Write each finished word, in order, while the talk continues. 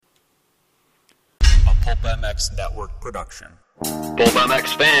Pulp MX Network production. Pulp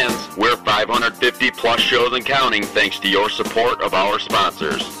MX fans, we're 550 plus shows and counting thanks to your support of our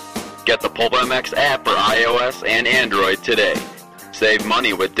sponsors. Get the Pulp MX app for iOS and Android today. Save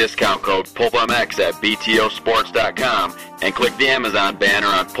money with discount code PulpMX at BTOsports.com and click the Amazon banner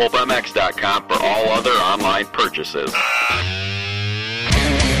on PulpMX.com for all other online purchases.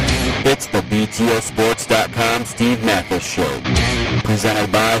 It's the BTOsports.com Steve Mathis Show,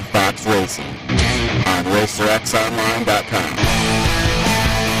 presented by Fox Racing on RacerXOnline.com.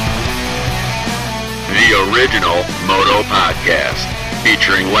 The original Moto Podcast,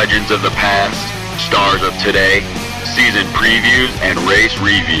 featuring legends of the past, stars of today, season previews and race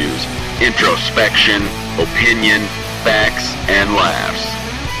reviews, introspection, opinion, facts, and laughs.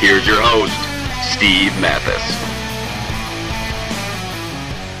 Here's your host, Steve Mathis.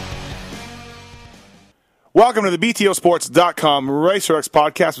 Welcome to the BTOsports.com RacerX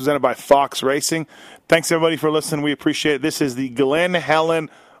podcast presented by Fox Racing. Thanks, everybody, for listening. We appreciate it. This is the Glen, Helen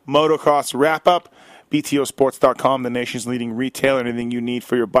Motocross Wrap-Up. BTOsports.com, the nation's leading retailer. Anything you need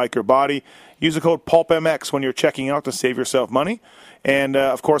for your bike or body. Use the code PulpMX when you're checking out to save yourself money. And,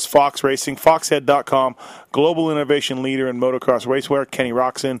 of course, Fox Racing, foxhead.com, global innovation leader in motocross racewear. Kenny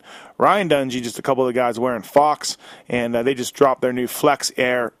Roxon, Ryan Dungey, just a couple of the guys wearing Fox. And they just dropped their new Flex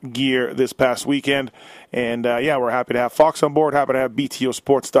Air gear this past weekend. And, we're happy to have Fox on board, happy to have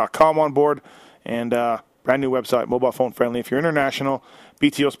BTOsports.com on board. And brand new website, mobile phone friendly. If you're international,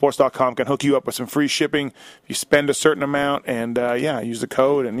 BTOsports.com can hook you up with some free shipping if you spend a certain amount. And, use the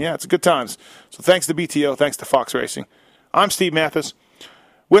code. And, it's good times. So thanks to BTO, thanks to Fox Racing. I'm Steve Mathis.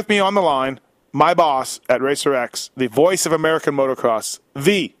 With me on the line, my boss at RacerX, the voice of American motocross,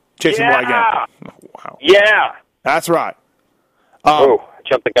 the Jason Wygant. Oh, wow. Yeah. That's right. I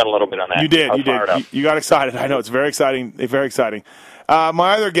jumped the gun a little bit on that. You did. You got excited. I know. It's very exciting. Very exciting.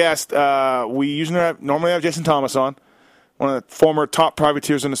 My other guest, we normally have Jason Thomas on, one of the former top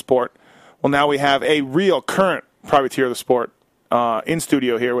privateers in the sport. Well, now we have a real current privateer of the sport in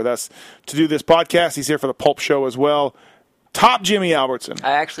studio here with us to do this podcast. He's here for the Pulp Show as well. Top Jimmy Albertson.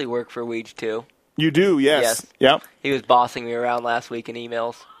 I actually work for Weege, too. You do, yes. Yep. He was bossing me around last week in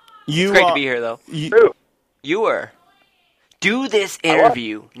emails. It's great to be here, though. You were. Do this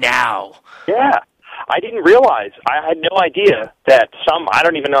interview now. Yeah. I didn't realize. I had no idea that I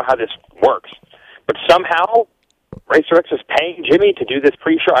don't even know how this works, but somehow RacerX is paying Jimmy to do this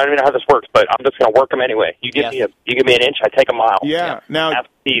pre-show. I don't even know how this works, but I'm just going to work him anyway. You give me an inch, I take a mile. Yeah. Now, ask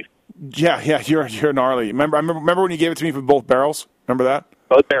Steve. Yeah, you're gnarly. Remember when you gave it to me for both barrels? Remember that?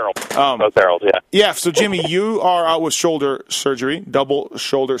 Both barrels. Both barrels, yeah. Yeah, so Jimmy, you are out with shoulder surgery, double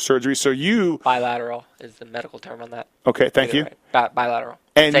shoulder surgery. So you... Bilateral is the medical term on that. Okay, thank you. Right. Bilateral.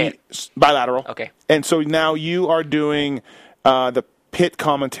 And bilateral. Okay. And so now you are doing the pit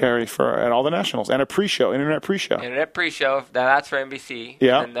commentary at all the nationals and a pre-show, internet pre-show. Internet pre-show. That's for NBC.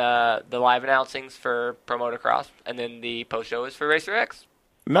 Yeah. And the live announcings for Pro Motocross. And then the post-show is for RacerX.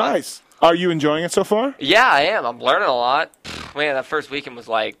 Nice. Are you enjoying it so far? Yeah, I am. I'm learning a lot. Man, that first weekend was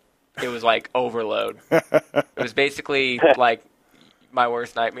like overload. It was basically like my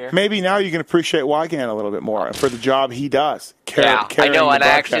worst nightmare. Maybe now you can appreciate Wygant a little bit more for the job he does. I know, and I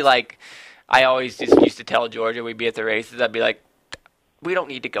actually I always just used to tell Georgia we'd be at the races, I'd be like, we don't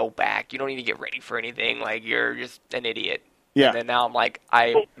need to go back. You don't need to get ready for anything. Like, you're just an idiot. Yeah. And then now I'm like,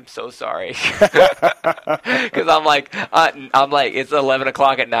 I'm so sorry. Because I'm like, it's 11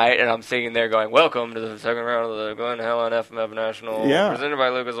 o'clock at night, and I'm sitting there going, welcome to the second round of the Glen, Helen FMF National, presented by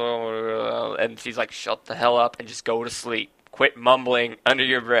Lucas. And she's like, shut the hell up and just go to sleep. Quit mumbling under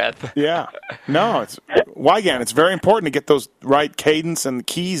your breath. Yeah. No, it's Wygant. It's very important to get those right cadence and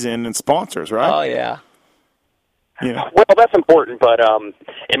keys in and sponsors, right? Oh, yeah. Well, that's important, but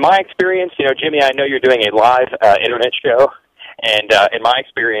in my experience, Jimmy, I know you're doing a live internet show, and in my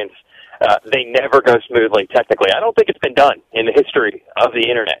experience, they never go smoothly, technically. I don't think it's been done in the history of the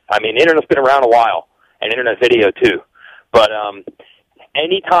internet. I mean, the internet's been around a while, and internet video, too. But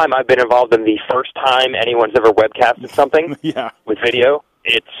any time I've been involved in the first time anyone's ever webcasted something with video,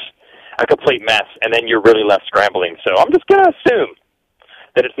 it's a complete mess, and then you're really left scrambling. So I'm just going to assume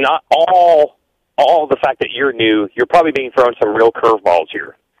that it's not all the fact that you're new. You're probably being thrown some real curveballs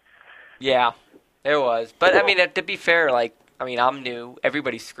here. Yeah, there was. But, I mean, to be fair, I'm new.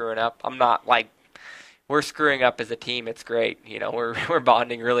 Everybody's screwing up. I'm not, we're screwing up as a team. It's great. We're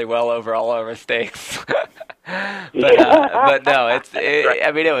bonding really well over all our mistakes. but no, it's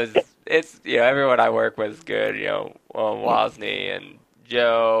everyone I work with is good. Wozni and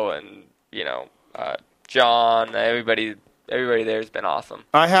Joe and, John, everybody there's been awesome.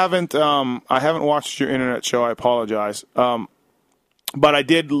 I haven't watched your internet show. I apologize. But I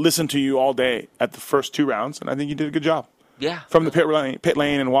did listen to you all day at the first 2 rounds, and I think you did a good job. Yeah. From the pit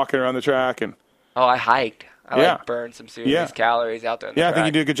lane and walking around the track. And I hiked. I burned some serious calories out there on the track. I think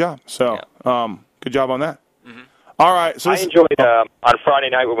you did a good job. So, good job on that. Mm-hmm. All right. So I enjoyed on Friday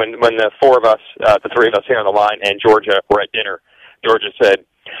night when the 4 of us, the 3 of us here on the line, and Georgia were at dinner. Georgia said,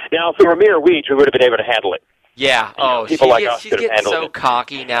 "Now, if we were mere weeds, we would have been able to handle it." Yeah. She's getting so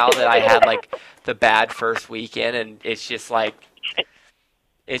cocky now that I had like the bad first weekend, and it's just like.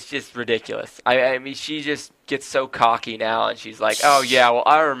 It's just ridiculous. I mean, she just gets so cocky now, and she's like, "Oh yeah, well,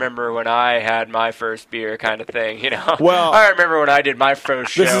 I remember when I had my first beer," kind of thing, you know. Well, I remember when I did my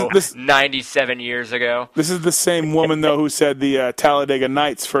first show 97 years ago. This is the same woman though who said the Talladega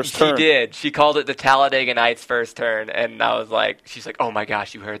Nights first turn. She did. She called it the Talladega Nights first turn, and I was like, she's like, "Oh my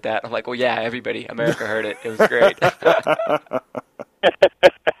gosh, you heard that?" I'm like, "Well, yeah, America heard it. It was great."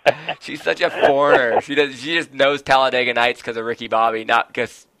 She's such a foreigner. She just knows Talladega Nights because of Ricky Bobby, not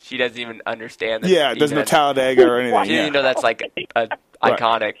because she doesn't even understand. Doesn't know Talladega or anything. She doesn't even know that's like an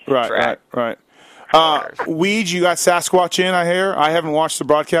iconic track. Right. Weed, you got Sasquatch in, I hear. I haven't watched the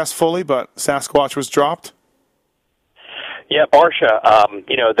broadcast fully, but Sasquatch was dropped. Yeah, Barsha.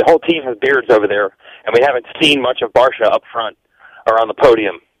 The whole team has beards over there, and we haven't seen much of Barsha up front or on the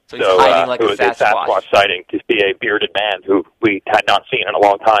podium. So he's hiding like it a was a Sasquatch sighting to see a bearded man who we had not seen in a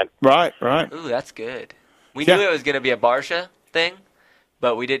long time. Right. Ooh, that's good. We knew it was going to be a Barsha thing,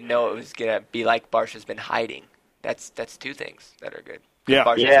 but we didn't know it was going to be like Barsha's been hiding. That's 2 things that are good. Yeah.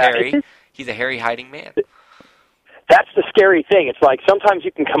 Barsha's hairy. He's a hairy hiding man. That's the scary thing. It's like sometimes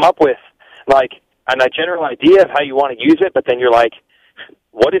you can come up with like a general idea of how you want to use it, but then you're like,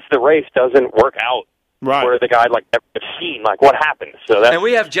 what if the race doesn't work out? Right. Where the guy never seen, what happened. So and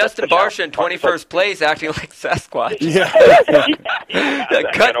we have Justin Barsha in 21st place acting like Sasquatch. Yeah.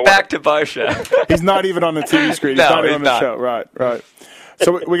 Cut back to Barsha. He's not even on the TV screen. He's not even on the show. Right.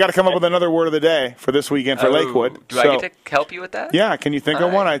 So we got to come up with another word of the day for this weekend for Lakewood. Do I get to help you with that? Yeah. Can you think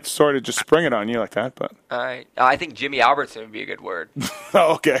of one? I sort of just spring it on you like that, but. All right. I think Jimmy Albertson would be a good word.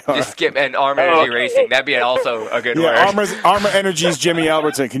 Okay. Just skip and Armor Energy Racing. That'd be also a good word. Armor Energy's Jimmy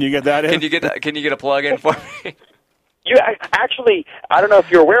Albertson. Can you get that in? Can you get a plug in for me? You actually, I don't know if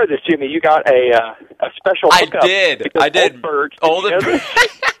you're aware of this, Jimmy. You got a special hookup. I did. Oldenburg.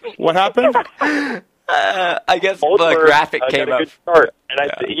 What happened? I guess Oldenburg, the graphic came got a up. good start. And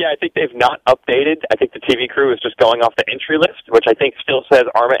I think they've not updated. I think the TV crew is just going off the entry list, which I think still says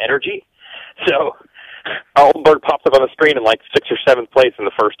Arma Energy. So Oldenburg pops up on the screen in 6th or 7th place in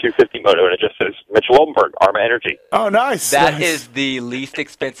the first 250 moto, and it just says Mitchell Oldenburg, Arma Energy. Oh, nice. That is the least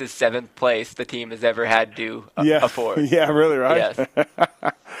expensive 7th place the team has ever had to afford. Yeah, really, right? Yes.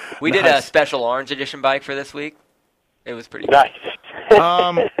 We did a special orange edition bike for this week. It was pretty nice.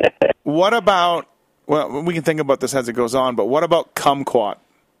 What about, well, we can think about this as it goes on, but what about kumquat?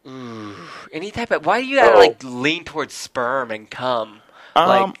 Any type of, why do you gotta lean towards sperm and cum?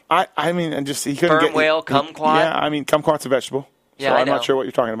 I mean, just he couldn't sperm whale, kumquat. Yeah, I mean, kumquat's a vegetable. Yeah, so I I'm know. not sure what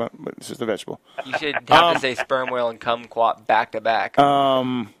you're talking about, but it's just a vegetable. You should have to say sperm whale and kumquat back to back.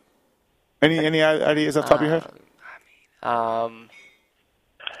 Any ideas off the top of your head?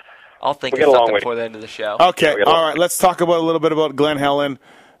 I'll think of something before the end of the show. Okay, all right. Let's talk about a little bit about Glen Helen.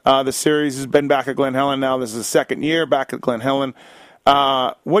 The series has been back at Glen Helen now. This is the second year back at Glen Helen.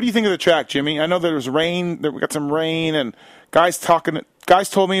 What do you think of the track, Jimmy? I know there was rain. We got some rain, and guys told me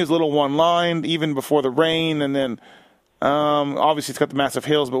it was a little one-lined even before the rain, and then obviously it's got the massive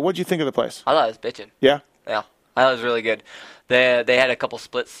hills. But what do you think of the place? I thought it was bitching. Yeah? Yeah. I thought it was really good. They had a couple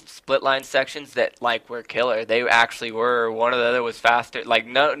split line sections that were killer. They actually were. One or the other was faster.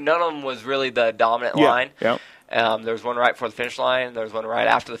 None of them was really the dominant line. Yeah. There was one right before the finish line. There was one right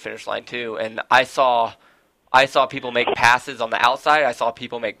after the finish line too. And I saw people make passes on the outside. I saw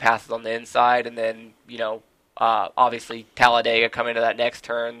people make passes on the inside. And then obviously Talladega coming to that next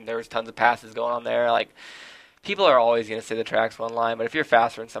turn. There was tons of passes going on there. People are always going to say the track's one line, but if you're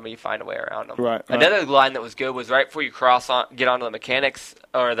faster than somebody, you find a way around them. Right. Another line that was good was right before you get onto the mechanics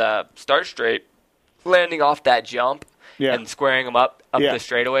or the start straight, landing off that jump and squaring them up the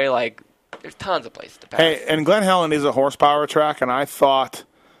straightaway. There's tons of places to pass. Hey, and Glen Helen is a horsepower track, and I thought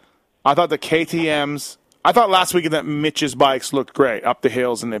the KTMs. I thought last weekend that Mitch's bikes looked great up the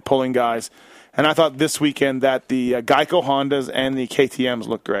hills and they're pulling guys, and I thought this weekend that the Geico Hondas and the KTMs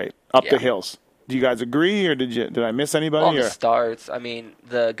looked great up the hills. Do you guys agree, or did I miss anybody? On the starts, I mean,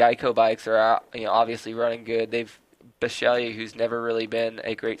 the Geico bikes are out, obviously running good. Bisceglie, who's never really been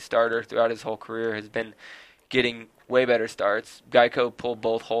a great starter throughout his whole career, has been getting way better starts. Geico pulled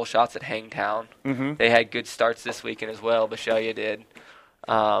both hole shots at Hangtown. Mm-hmm. They had good starts this weekend as well. Bisceglie did.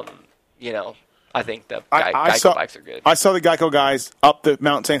 I think the I Geico bikes are good. I saw the Geico guys up the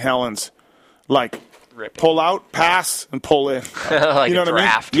Mount St. Helens, like Ripping. pull out, pass, and pull in. Like you know a what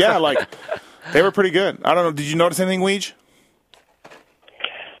draft. I mean? Yeah, like they were pretty good. I don't know. Did you notice anything, Weege?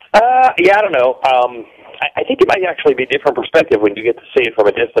 Yeah, I don't know. I think it might actually be a different perspective when you get to see it from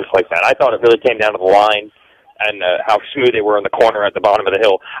a distance like that. I thought it really came down to the line and how smooth they were in the corner at the bottom of the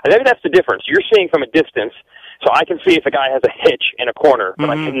hill. And maybe that's the difference. You're seeing from a distance, so I can see if a guy has a hitch in a corner, but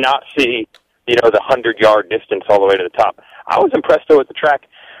I cannot see, the 100-yard distance all the way to the top. I was impressed, though, at the track.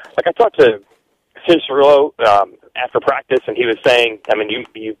 Like, I talked to Cicerillo after practice, and he was saying, I mean,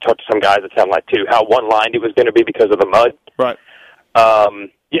 you talked to some guys that sound like, too, how one-lined it was going to be because of the mud. Right.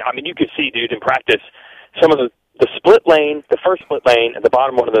 Yeah, I mean, you could see, dude, in practice, some of the split lane, the first split lane at the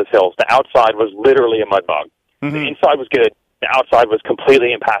bottom one of those hills, the outside was literally a mud bog. The inside was good. The outside was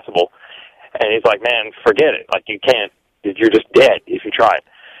completely impassable. And he's like, man, forget it. Like, you can't. You're just dead if you try it.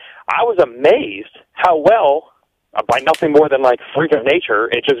 I was amazed how well, by nothing more than, like, freak of nature,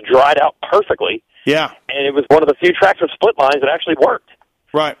 it just dried out perfectly. Yeah. And it was one of the few tracks with split lines that actually worked.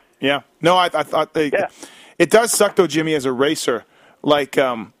 Right. Yeah. No, I thought they. Yeah. It does suck, though, Jimmy, as a racer. Like,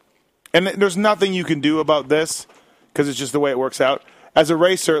 and there's nothing you can do about this because it's just the way it works out. As a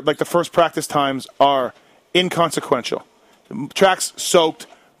racer, like, the first practice times are inconsequential. Track's soaked,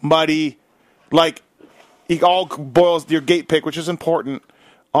 muddy, like, it all boils, your gate pick, which is important,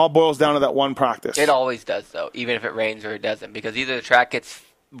 all boils down to that one practice. It always does, though, even if it rains or it doesn't, because either the track gets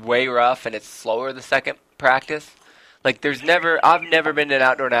way rough and it's slower the second practice. Like, I've never been to an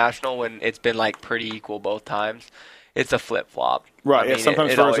outdoor national when it's been, like, pretty equal both times. It's a flip-flop. Right, yeah,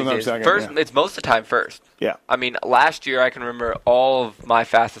 sometimes first, sometimes second. First, yeah. It's most of the time first. Yeah. I mean, last year I can remember all of my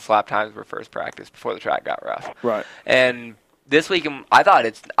fastest lap times were first practice before the track got rough. Right. And this week I thought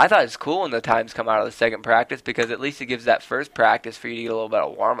it's cool when the times come out of the second practice because at least it gives that first practice for you to get a little bit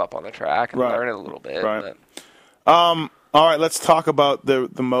of warm-up on the track and learn it a little bit. Right. All right, let's talk about the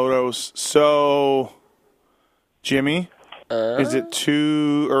motos. So, Jimmy, is it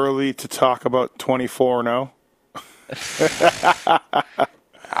too early to talk about 24-0?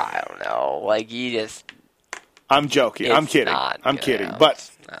 I don't know. Like, you just... I'm joking. I'm kidding. I'm kidding.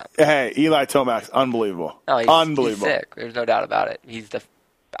 But, hey, Eli Tomac's unbelievable. No, unbelievable. He's sick. There's no doubt about it. He's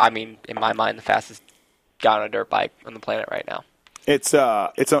in my mind, the fastest guy on a dirt bike on the planet right now. It's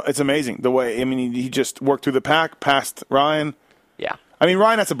amazing the way. I mean, he just worked through the pack, passed Ryan. Yeah. I mean,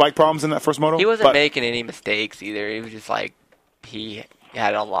 Ryan had some bike problems in that first moto. He wasn't making any mistakes either. He was just like he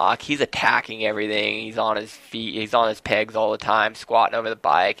had it on lock. He's attacking everything. He's on his feet. He's on his pegs all the time, squatting over the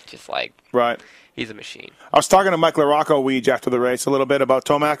bike, just like right. He's a machine. I was talking to Mike LaRocco, Weege, after the race a little bit about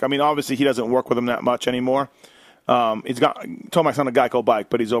Tomac. I mean, obviously he doesn't work with him that much anymore. Tomac's on a Geico bike,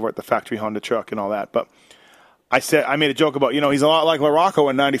 but he's over at the factory Honda truck and all that. But I made a joke about, he's a lot like LaRocco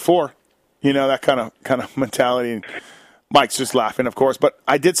in '94, that kind of mentality. And Mike's just laughing, of course. But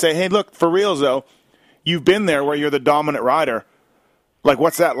I did say, hey, look, for reals though, you've been there where you're the dominant rider. Like,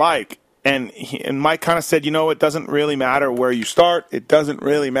 what's that like? And Mike kind of said, it doesn't really matter where you start. It doesn't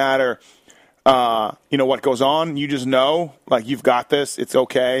really matter, what goes on. You just know, like, you've got this. It's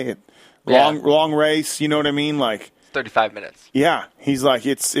okay. Long race. You know what I mean? Like 35 minutes. Yeah, he's like,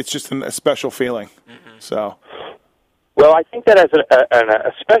 it's just a special feeling. Mm-hmm. So. Well, I think that has an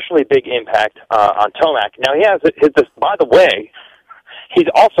especially big impact on Tomac. Now, he has this. By the way, he's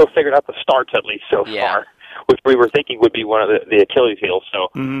also figured out the starts at least so far, which we were thinking would be one of the Achilles heels. So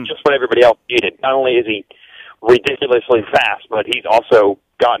just what everybody else needed. Not only is he ridiculously fast, but he's also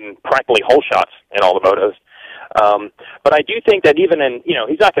gotten practically hole shots in all the motos. But I do think that even in,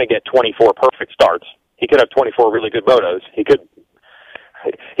 he's not going to get 24 perfect starts. He could have 24 really good motos.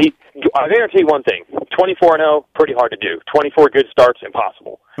 I guarantee you one thing, 24-0, pretty hard to do. 24 good starts,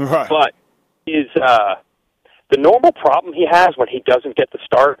 impossible. Right. But the normal problem he has when he doesn't get the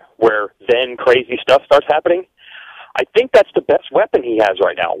start, where then crazy stuff starts happening, I think that's the best weapon he has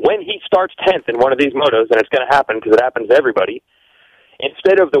right now. When he starts 10th in one of these motos, and it's going to happen because it happens to everybody,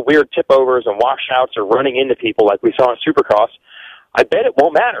 instead of the weird tip-overs and washouts or running into people like we saw in Supercross, I bet it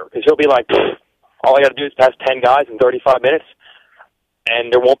won't matter because he'll be like, all I got to do is pass 10 guys in 35 minutes,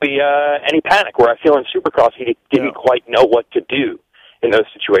 and there won't be any panic, where I feel in Supercross he didn't quite know what to do in those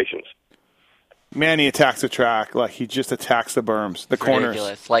situations. Man, he attacks the track. Like, he just attacks the berms, the corners.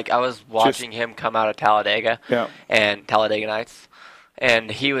 Ridiculous. Like, I was watching him come out of Talladega and Talladega Nights,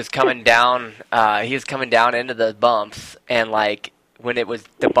 and he was coming down into the bumps, and, like, when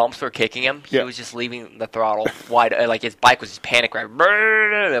the bumps were kicking him, he was just leaving the throttle wide. Like, his bike was just panic right.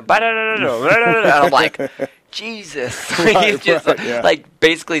 And I'm like, Jesus. He's just like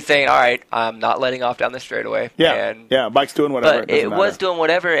basically saying, all right, I'm not letting off down the straightaway. Yeah, bike's doing whatever. But it was doing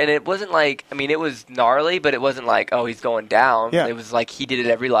whatever, and it wasn't like, I mean, it was gnarly, but it wasn't like, oh, he's going down. Yeah. It was like he did it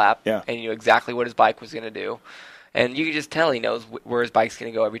every lap, and he knew exactly what his bike was going to do. And you could just tell he knows where his bike's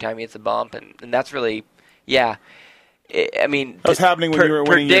going to go every time he hits a bump, and that's really, I mean, that was happening when you were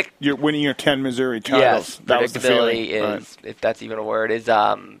winning your 10 Missouri titles. Yes, that was the feeling. Is, if that's even a word, is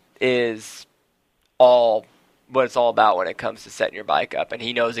all what it's all about when it comes to setting your bike up, and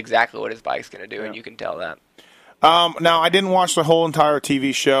he knows exactly what his bike's going to do, and you can tell that. Now, I didn't watch the whole entire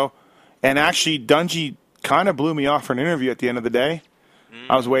TV show, and actually, Dungey kind of blew me off for an interview at the end of the day.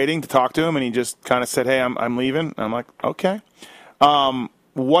 I was waiting to talk to him, and he just kind of said, "Hey, I'm leaving." And I'm like, "Okay."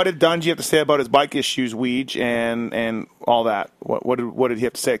 What did Dungey have to say about his bike issues, Weege, and all that? What did he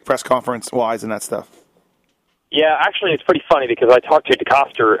have to say, press conference wise, and that stuff? Yeah, actually, it's pretty funny because I talked to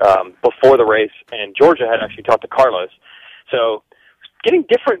DeCoster before the race, and Georgia had actually talked to Carlos. So, getting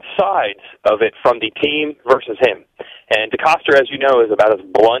different sides of it from the team versus him. And DeCoster, as you know, is about as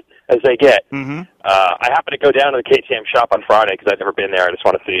blunt as they get. Mm-hmm. I happened to go down to the KTM shop on Friday because I'd never been there. I just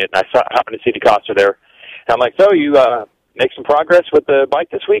want to see it. And I happened to see DeCoster there. And I'm like, so you make some progress with the bike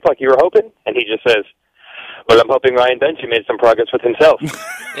this week like you were hoping? And he just says, well, I'm hoping Ryan Dungey made some progress with himself.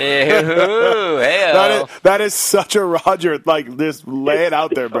 That is such a Roger. Like, just lay it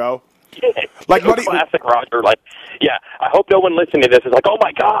out there, bro. Yeah, like classic Roger. Like, yeah, I hope no one listening to this is like, oh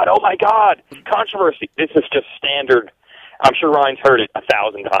my God, controversy. This is just standard. I'm sure Ryan's heard it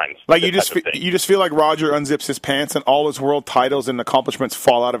 1,000 times. Like you just feel like Roger unzips his pants and all his world titles and accomplishments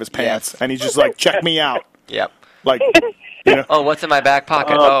fall out of his pants, and he's just like, check me out. Yep. Like, you know. Oh, what's in my back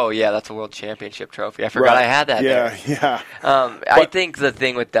pocket? That's a world championship trophy. I forgot I had that. Yeah. I think the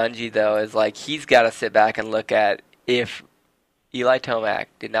thing with Dungey though is like he's got to sit back and look at if Eli Tomac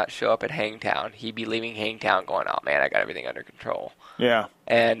did not show up at Hangtown, he'd be leaving Hangtown going, oh, man, I got everything under control. Yeah.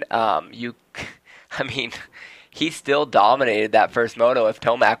 And he still dominated that first moto if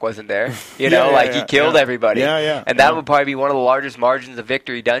Tomac wasn't there. He killed everybody. Yeah. And that would probably be one of the largest margins of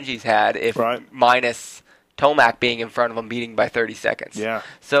victory Dungey's had if minus Tomac being in front of him beating by 30 seconds. Yeah.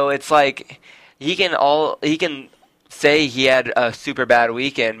 So it's like he can say he had a super bad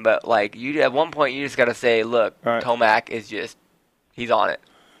weekend, but like at one point you just got to say, look, Tomac is just he's on it.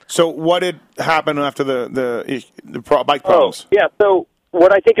 So what did happen after the bike problems? So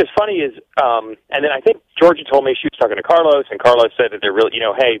what I think is funny is, and then I think Georgia told me she was talking to Carlos, and Carlos said that they're really,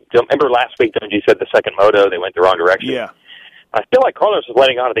 hey, remember last week Dungey said the second moto, they went the wrong direction? Yeah. I feel like Carlos was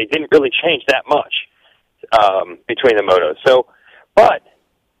letting on that they didn't really change that much between the motos. So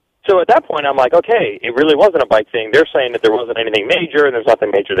at that point, I'm like, okay, it really wasn't a bike thing. They're saying that there wasn't anything major, and there's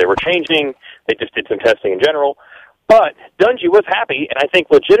nothing major they were changing. They just did some testing in general. But Dungey was happy, and I think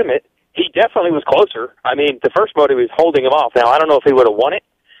legitimate. He definitely was closer. I mean, the first moto he was holding him off. Now, I don't know if he would have won it,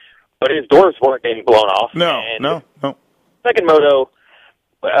 but his doors weren't getting blown off. No. Second moto,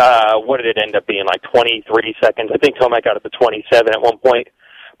 what did it end up being, like 23 seconds? I think Tomac got it to 27 at one point.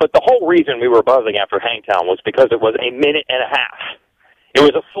 But the whole reason we were buzzing after Hangtown was because it was a minute and a half. It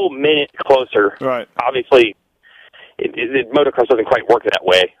was a full minute closer. Right. Obviously, motocross doesn't quite work that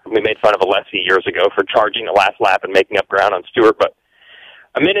way. We made fun of Alessi years ago for charging the last lap and making up ground on Stewart, but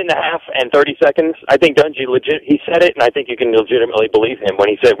a minute and a half and 30 seconds, I think Dungey he said it, and I think you can legitimately believe him when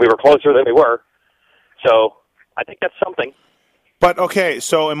he said we were closer than we were. So I think that's something. But okay,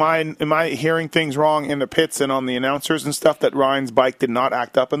 so am I hearing things wrong in the pits and on the announcers and stuff that Ryan's bike did not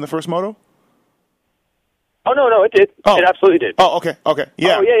act up in the first moto? Oh, no, it did. Oh. It absolutely did. Oh, okay.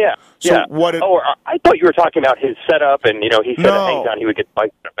 Yeah. Oh, yeah. So what did... I thought you were talking about his setup, and, he said at Hangtown he would get the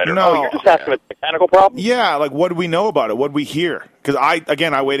bike better. No. Oh, you're just asking a mechanical problem? Yeah, like, what do we know about it? What did we hear? Because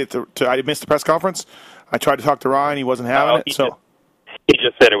I waited I missed the press conference. I tried to talk to Ryan. He wasn't having it, so... He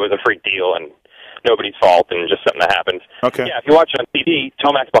just said it was a freak deal, and nobody's fault, and just something that happens. Okay. Yeah, if you watch it on TV,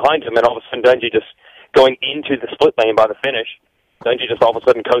 Tomac's behind him, and all of a sudden Dungey just going into the split lane by the finish, Dungey just all of a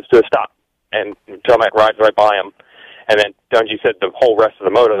sudden coasts to a stop, and Tomac rides right by him. And then Dungey said the whole rest of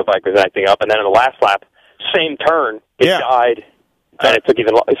the moto, the bike was acting up. And then in the last lap, same turn, it died, and it took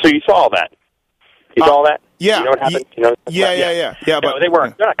even longer. So you saw all that. You saw all that? Yeah. You know what happened? Yeah. No, But they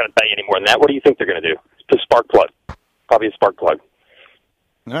weren't. They're not going to tell you any more than that. What do you think they're going to do? It's a spark plug. Probably a spark plug.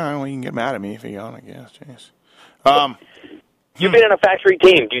 All right, well, you can get mad at me if you want, I guess. Jeez. You've been in a factory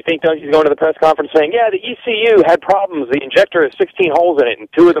team. Do you think Dungey's going to the press conference saying, yeah, the ECU had problems. The injector has 16 holes in it, and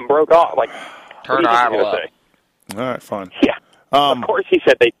 2 of them broke off? Like, turn our idle up. All right, fine. Yeah. Of course he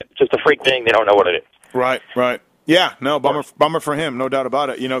said just a freak thing. They don't know what it is. Right. Yeah, no, bummer for him, no doubt about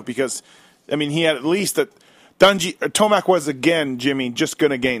it, because, I mean, he had at least Tomac was, again, Jimmy, just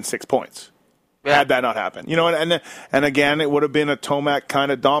going to gain 6 points. had that not happened. You know, and again, it would have been a Tomac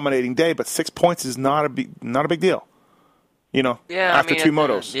kind of dominating day, but 6 points is not a big deal. You know, after two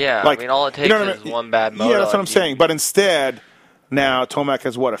motos. Yeah, like, I mean, all it takes is one bad moto. Yeah, that's what I'm saying. But instead, now Tomac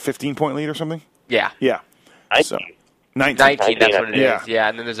has, what, a 15-point lead or something? Yeah. Yeah. 19. So, 19, that's what it is. Yeah,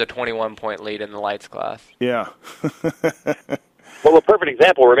 and then there's a 21-point lead in the lights class. Yeah. Well, a perfect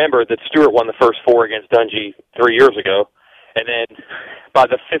example, remember that Stewart won the first 4 against Dungey 3 years ago, and then by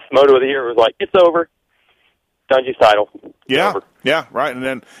the 5th moto of the year, it was like, it's over. Dungey's title. Yeah, over. Yeah, right.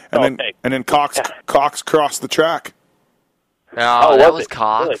 And then Cox crossed the track. Oh, that was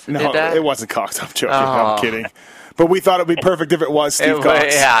Cox. Really? No, it wasn't Cox. I'm joking. I'm kidding. But we thought it would be perfect if it was Steve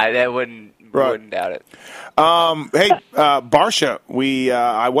Cox. Yeah, that wouldn't doubt it. Hey, Barsha,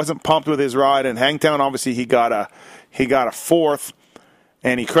 I wasn't pumped with his ride in Hangtown. Obviously, he got a 4th,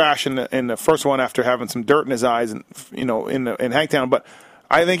 and he crashed in the first one after having some dirt in his eyes, and in Hangtown. But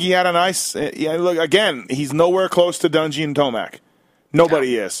I think he had a nice. Look, again, he's nowhere close to Dungey and Tomac.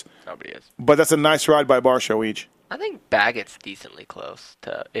 Nobody is. Nobody is. But that's a nice ride by Barsha, Weege. I think Baggett's decently close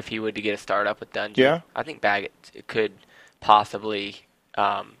to if he would to get a start up with Dungey. Yeah. I think Baggett could possibly.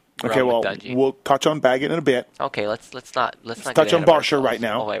 Okay, well, we'll touch on Baggett in a bit. Okay, let's not touch on Barsha right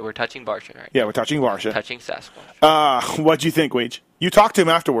now. Oh wait, we're touching Barsha right now. Yeah, we're touching Barsha. Touching Sasquatch. What'd you think, Weege? You talked to him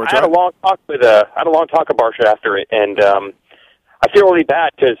afterwards. I had a long talk with Barsha after it, and I feel really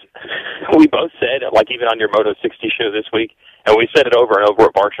bad because we both said, like even on your Moto 60 show this week, and we said it over and over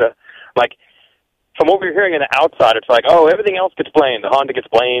at Barsha, like. From what we're hearing on the outside, it's like, oh, everything else gets blamed. The Honda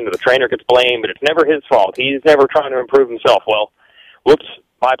gets blamed, or the trainer gets blamed, but it's never his fault. He's never trying to improve himself. Well, whoops,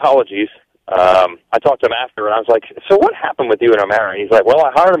 my apologies. I talked to him after, and I was like, so what happened with you and O'Mara? He's like, well,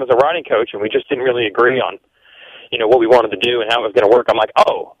 I hired him as a riding coach, and we just didn't really agree on, what we wanted to do and how it was going to work. I'm like,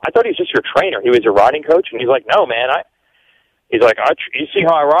 oh, I thought he was just your trainer. He was your riding coach? And he's like, no, man, He's like, you see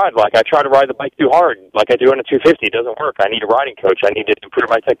how I ride? Like, I try to ride the bike too hard, like I do on a 250. It doesn't work. I need a riding coach. I need to improve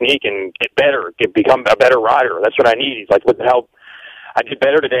my technique and get better, become a better rider. That's what I need. He's like, what the hell? I did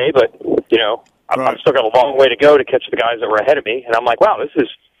better today, but, I've still got a long way to go to catch the guys that were ahead of me. And I'm like, wow, this is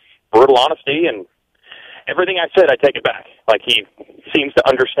brutal honesty, and everything I said, I take it back. Like, he seems to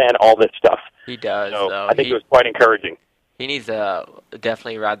understand all this stuff. He does, so though. I think it was quite encouraging. He needs to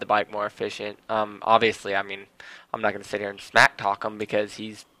definitely ride the bike more efficient. Obviously, I mean, I'm not going to sit here and smack talk him because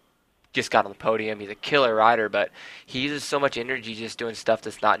he's just got on the podium. He's a killer rider, but he uses so much energy just doing stuff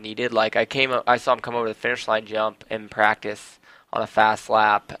that's not needed. Like I saw him come over the finish line jump in practice on a fast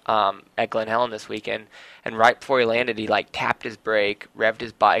lap at Glen Helen this weekend, and right before he landed, he tapped his brake, revved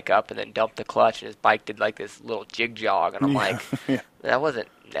his bike up, and then dumped the clutch, and his bike did this little jig jog, and I'm like, that wasn't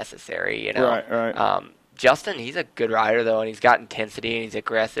necessary, Right. Justin, he's a good rider, though, and he's got intensity, and he's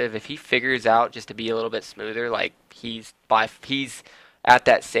aggressive. If he figures out just to be a little bit smoother, he's at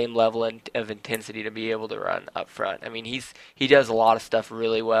that same level of intensity to be able to run up front. I mean, he does a lot of stuff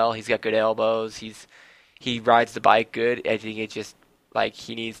really well. He's got good elbows. He rides the bike good. I think it's just,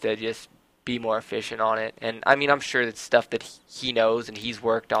 he needs to just be more efficient on it. And, I mean, I'm sure it's stuff that he knows and he's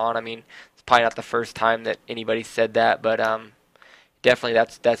worked on. I mean, it's probably not the first time that anybody said that, but definitely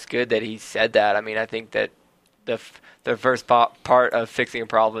that's good that he said that. I mean, I think that the first part of fixing a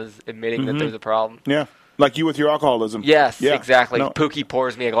problem is admitting that there's a problem. Yeah, like you with your alcoholism. Yes, yeah. Exactly. No. Pookie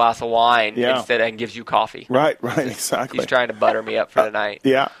pours me a glass of wine instead and gives you coffee. Right, exactly. He's trying to butter me up for the night.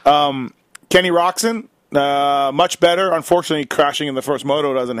 Yeah. Kenny Roxon, much better. Unfortunately, crashing in the first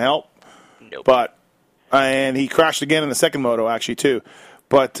moto doesn't help. Nope. And he crashed again in the second moto, actually, too.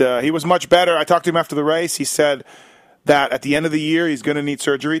 But he was much better. I talked to him after the race. He said that at the end of the year, he's going to need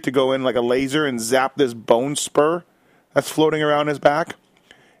surgery to go in like a laser and zap this bone spur that's floating around his back.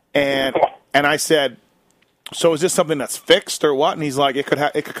 And I said, so is this something that's fixed or what? And he's like, it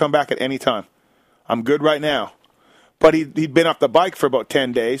could come back at any time. I'm good right now. But he'd been off the bike for about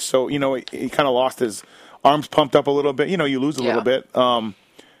 10 days, so, he kind of lost his arms pumped up a little bit. You lose a little bit.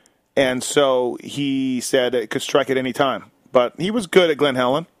 And so he said it could strike at any time. But he was good at Glen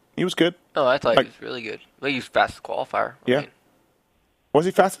Helen. He was good. Oh, I thought he was really good. Well, he was fastest qualifier. Yeah. Was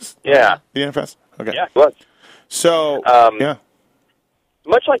he fastest? Yeah. He ended fast? Okay. Yeah, he was. So, yeah.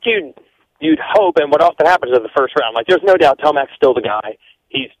 Much like you'd hope, and what often happens in the first round, there's no doubt Tomac's still the guy.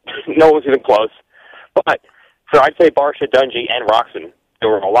 No one's even close. But for, I'd say, Barsha, Dungey, and Roxon, they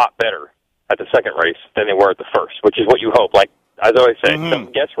were a lot better at the second race than they were at the first, which is what you hope. As I always say,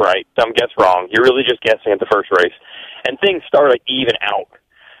 some guess right, some guess wrong. You're really just guessing at the first race. And things start to even out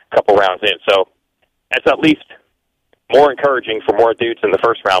a couple rounds in. So that's at least more encouraging for more dudes than the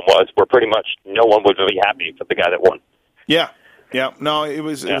first round was, where pretty much no one would be happy except the guy that won. Yeah. Yeah. No, it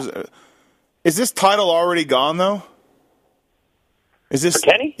was is this title already gone, though? Is this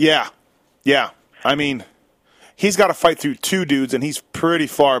for Kenny? Yeah. Yeah, I mean, he's got to fight through two dudes, and he's pretty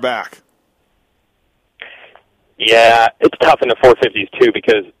far back. Yeah, it's tough in the 450s, too,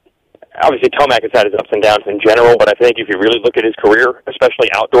 because obviously Tomac has had his ups and downs in general, but I think if you really look at his career,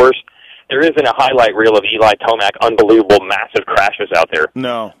 especially outdoors, there isn't a highlight reel of Eli Tomac unbelievable, massive crashes out there.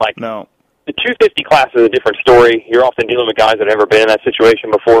 No. The 250 class is a different story. You're often dealing with guys that have never been in that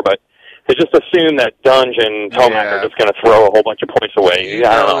situation before, but to just assume that Dunge and Tomac are just going to throw a whole bunch of points away. You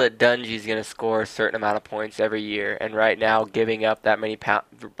know that Dungy's going to score a certain amount of points every year, and right now giving up that many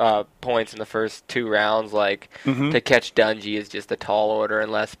points in the first 2 rounds, to catch Dungy is just a tall order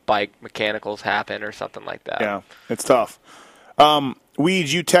unless bike mechanicals happen or something like that. Yeah, it's tough.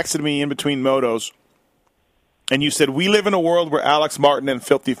 Weege, you texted me in between motos, and you said, we live in a world where Alex Martin and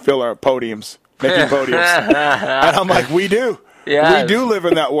Filthy Phil are making podiums. And I'm like, we do. Yeah, we do live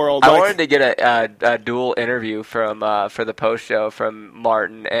in that world. I wanted to get a dual interview from for the post show from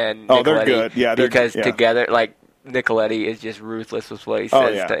Martin and Nicoletti. They're good. Yeah, because together, Nicoletti is just ruthless with what he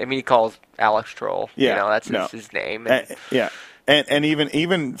says. He calls Alex Troll. Yeah, that's his name. And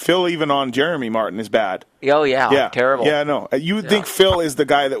even Phil, even on Jeremy Martin, is bad. Oh, yeah. Terrible. Yeah, no. You would think Phil is the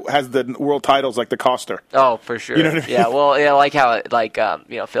guy that has the world titles like the Coster. Oh, for sure. You know what I mean? Yeah, well, like how,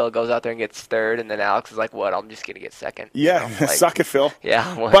 Phil goes out there and gets third, and then Alex is like, what, I'm just going to get second. Yeah, suck it, Phil.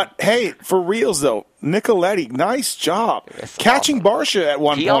 Yeah. But, hey, for reals, though, Nicoletti, nice job. Catching Barsha at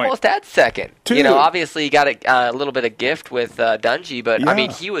one point. He almost had second. Dude. Obviously he got a little bit of gift with Dungy, but, I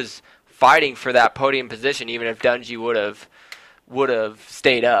mean, he was fighting for that podium position even if Dungy would have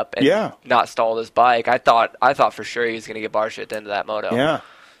stayed up and not stalled his bike. I thought for sure he was going to get Barsha at the end of that moto. Yeah.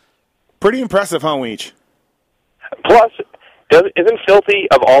 Pretty impressive, huh, Weech? Plus, isn't Filthy,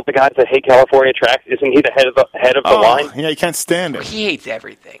 of all the guys that hate California tracks, isn't he the head of the line? Yeah, he can't stand it. He hates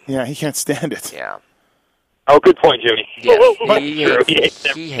everything. Yeah, he can't stand it. Yeah. Oh, good point, Jimmy. Yeah, he hates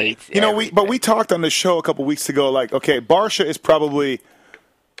everything. But we talked on the show a couple weeks ago, Barsha is probably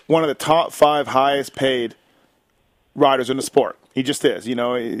one of the top 5 highest paid riders in the sport. He just is,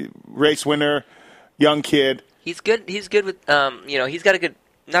 race winner, young kid. He's good. He's good with, he's got a good,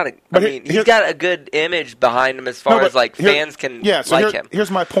 he's got a good image behind him as far as fans can like him.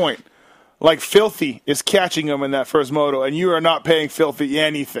 Here's my point. Filthy is catching him in that first moto, and you are not paying Filthy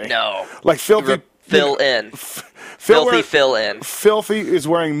anything. No. Filthy. Fill in. Fill in. Filthy is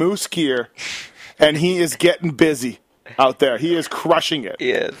wearing moose gear, and he is getting busy out there. He is crushing it.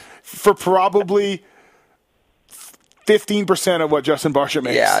 He is. For probably 15% of what Justin Barsha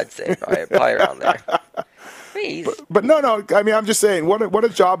makes. Yeah, I'd say probably around there. But no. I mean, I'm just saying, what a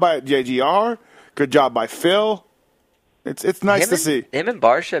job by JGR. Good job by Phil. It's nice to see. Him and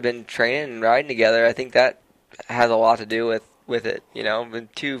Barsha have been training and riding together. I think that has a lot to do with it. When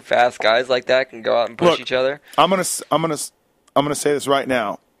 2 fast guys like that can go out and push each other. I'm gonna say this right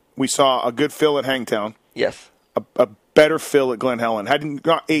now. We saw a good Phil at Hangtown. Yes. A better Phil at Glen Helen. Hadn't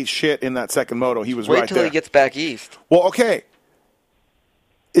got ate shit in that second moto. He was right there. Wait till he gets back east. Well, okay.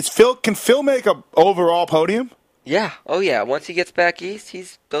 Can Phil make a overall podium? Yeah. Oh, yeah. Once he gets back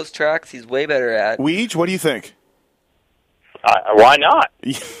east, those tracks he's way better at. Weege, what do you think? Why not?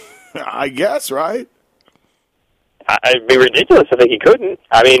 I guess, right? It'd be ridiculous if he couldn't.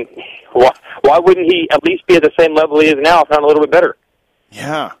 I mean, why wouldn't he at least be at the same level he is now, if not a little bit better?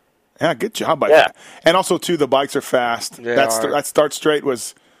 Yeah. Yeah, good job by that. And also, too, the bikes are fast. That start straight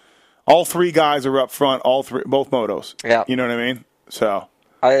was all 3 guys are up front, both motos. Yeah. You know what I mean? So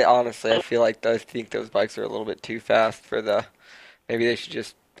I feel like I think those bikes are a little bit too fast for maybe they should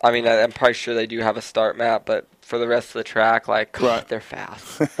just, I'm probably sure they do have a start map, but for the rest of the track, they're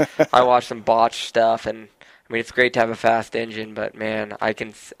fast. I watch some botch stuff, and it's great to have a fast engine, but man,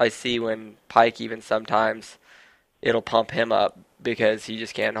 I see when Pike even sometimes it'll pump him up because he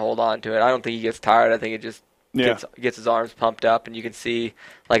just can't hold on to it. I don't think he gets tired. I think it just gets his arms pumped up, and you can see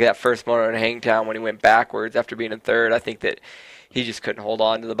that first moto in Hangtown when he went backwards after being in third. I think that he just couldn't hold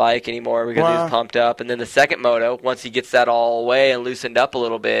on to the bike anymore because he was pumped up. And then the second moto, once he gets that all away and loosened up a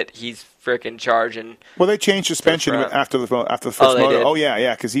little bit, he's freaking charging. Well, they changed suspension after the first moto. Did? Oh,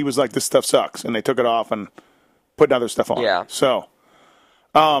 yeah, because he was like, this stuff sucks, and they took it off and put other stuff on. Yeah. So,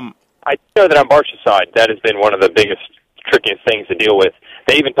 I know that on Barsha's side, that has been one of the biggest, trickiest things to deal with.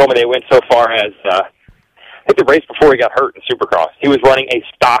 They even told me they went so far as, I think the race before he got hurt in Supercross, he was running a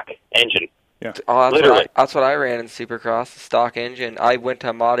stock engine. Yeah. Oh, literally. That's what I ran in Supercross, the stock engine. I went to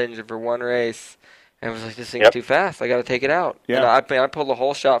a mod engine for one race, and was like, this thing's too fast. I got to take it out. Yeah. And I pulled the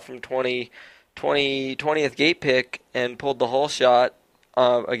whole shot from 20th gate pick and pulled the whole shot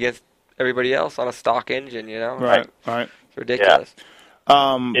against everybody else on a stock engine, Right. It's ridiculous.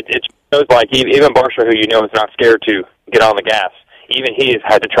 Yeah. It shows even Barsha, who is not scared to get on the gas, even he has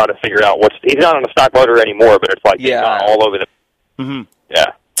had to try to figure out he's not on a stock motor anymore, but it's like he's not all over the. Mm-hmm.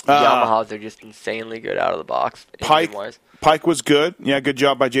 Yeah. Yamahas are just insanely good out of the box. Pike was good. Yeah, good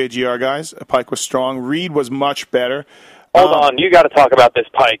job by JGR guys. Pike was strong. Reed was much better. Hold on, you got to talk about this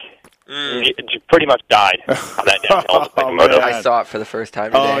Pike. He pretty much died on that downhill moto. I saw it for the first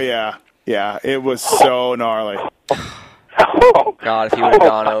time today. Oh yeah, it was so gnarly. God, if he would have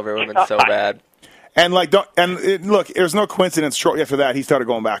gone over, it would have been so bad. And look, there's no coincidence. Shortly after that, he started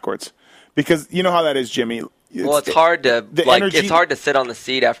going backwards because you know how that is, Jimmy. It's hard to it's hard to sit on the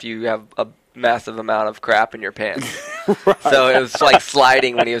seat after you have a massive amount of crap in your pants. Right. So it was like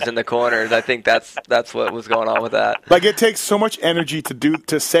sliding when he was in the corners. I think that's what was going on with that. Like it takes so much energy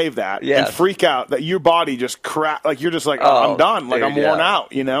to save that and freak out that your body just crap. Like you're just like, I'm done. Like I'm worn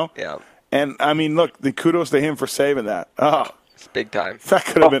out. You know. Yeah. And I mean, look, the kudos to him for saving that. Oh, it's big time. That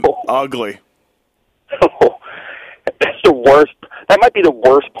could have been ugly. That's the worst. That might be the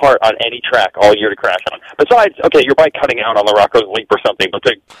worst part on any track all year to crash on. Besides, okay, your bike cutting out on the Rocco's Leap or something, but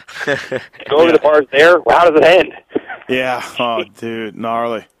to go over the bars there, how does it end? Yeah. Oh, dude,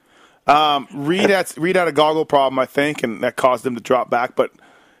 gnarly. Reed had a goggle problem, I think, and that caused him to drop back. But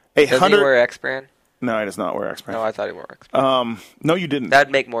does he wear X-Brand? No, he does not wear X-Brand. No, I thought he wore X-Brand. No, you didn't.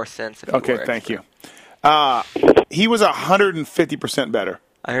 That'd make more sense if he wore thank you. X-Brand. He was 150% better.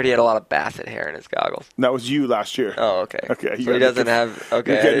 I heard he had a lot of Basset hair in his goggles. That was you last year. Oh, okay. Okay. So he doesn't have...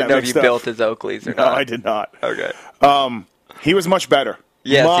 Okay, I didn't know if you built his Oakleys or not. No, I did not. Okay. He was much better.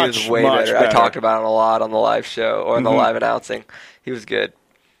 Yes, he was way better. I talked about him a lot on the live show, or on the live announcing. He was good.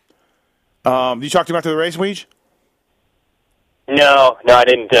 You talked about the race, Weege? No, I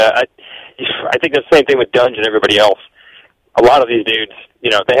didn't. I think the same thing with Dunge and everybody else. A lot of these dudes,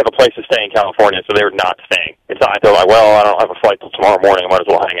 they have a place to stay in California, so they were not staying. It's not like they're like, well, I don't have a flight till tomorrow morning. I might as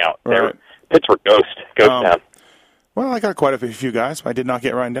well hang out. Right. Pits were ghost town. Well, I got quite a few guys. I did not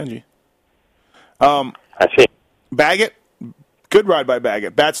get Ryan Dungey. I see. Baggett, good ride by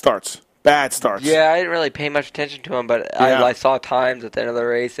Baggett. Bad starts. Yeah, I didn't really pay much attention to him, but I saw times at the end of the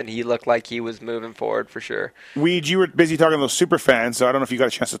race, and he looked like he was moving forward for sure. Weed, you were busy talking to those super fans, so I don't know if you got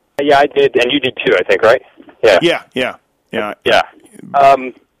a chance to... Yeah, I did, and you did too, I think, right? Yeah. Yeah.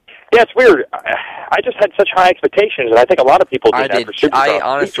 It's weird. I just had such high expectations, and I think a lot of people did that for Supercross. I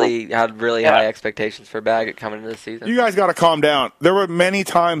honestly had really high expectations for Baggett coming into the season. You guys got to calm down. There were many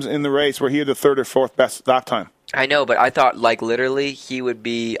times in the race where he had the third or fourth best lap time. I know, but I thought, literally, he would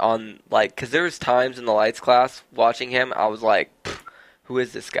be on, because there was times in the lights class watching him, I was like, who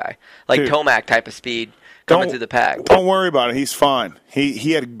is this guy? Dude, Tomac type of speed coming through the pack. Don't worry about it. He's fine.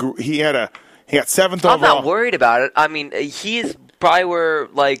 He got seventh overall. I'm not worried about it. I mean, he is probably where,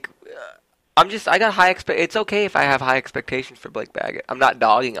 I got high it's okay if I have high expectations for Blake Baggett. I'm not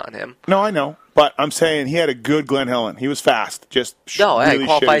dogging on him. No, I know. But I'm saying he had a good Glen Helen. He was fast. He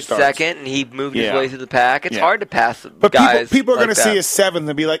qualified second, and he moved his way through the pack. It's hard to pass guys. People are going to see his seventh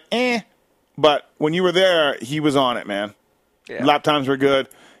and be like, eh. But when you were there, he was on it, man. Yeah. Lap times were good.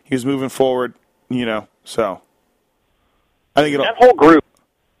 He was moving forward, so. I think that whole group,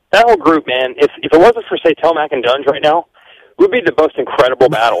 man, if it wasn't for, say, Tomac and Dunge right now, it would be the most incredible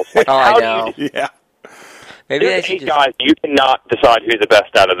battles. I know. Yeah. Maybe there's 8 guys, you cannot decide who the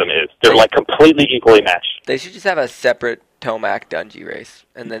best out of them is. They're completely equally matched. They should just have a separate Tomac Dungey race,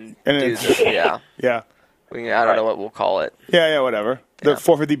 and then do this. Yeah. Yeah. I don't know what we'll call it. Yeah, whatever. The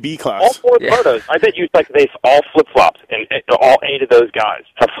 450B class. All 4 motos. I bet you they've all flip-flopped, and all 8 of those guys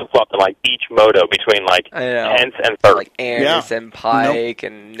have flip-flopped in each moto between 10th and 3rd. Anderson, Pike,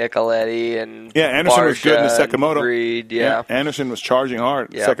 and Nicoletti, and Anderson was good in the second moto. Reed, Anderson was charging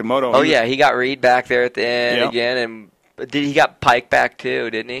hard second moto. Oh, he got Reed back there at the end again, and he got Pike back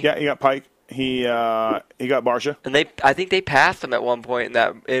too, didn't he? Yeah, he got Pike. He got Barsha. And I think they passed him at one point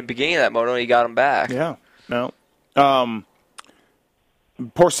in the beginning of that moto, and he got him back. Yeah, no.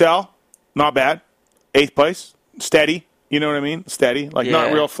 Porcel, not bad. 8th place, steady. You know what I mean? Steady,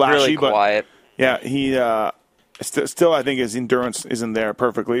 not real flashy, really quiet. But he still I think his endurance isn't there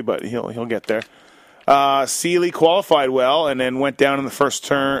perfectly, but he'll get there. Seeley qualified well, and then went down in the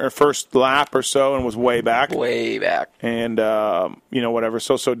first lap or so, and was way back. And whatever,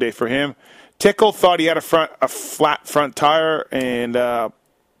 so day for him. Tickle thought he had a flat front tire, and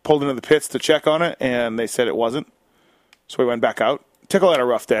pulled into the pits to check on it, and they said it wasn't, so he went back out. Tickle had a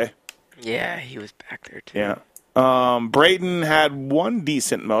rough day. Yeah, he was back there too. Yeah. Brayton had one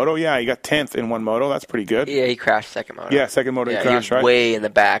decent moto. Yeah, he got 10th in one moto. That's pretty good. Yeah, he crashed second moto. Yeah, second moto he crashed, he was way in the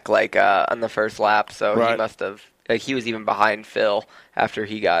back, on the first lap, so he must have... he was even behind Phil after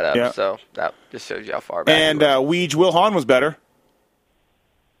he got up, so that just shows you how far back And Will Hahn was better.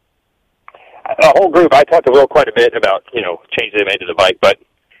 a whole group. I talked to Will quite a bit about changes they made to the bike, but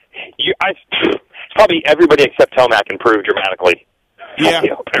probably everybody except Tomac improved dramatically. Yeah,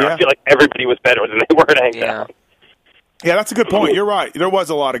 I feel like everybody was better than they were at Hangtown. Yeah, that's a good point. You're right. There was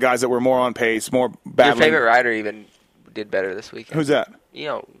a lot of guys that were more on pace, more battling. Your favorite rider even did better this weekend. Who's that?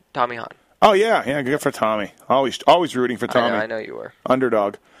 Tommy Hahn. Oh, yeah, good for Tommy. Always rooting for Tommy. I know you were.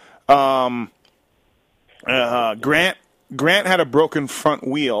 Underdog. Grant had a broken front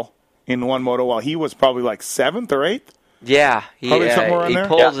wheel in one moto while he was probably like 7th or 8th. Yeah, he there?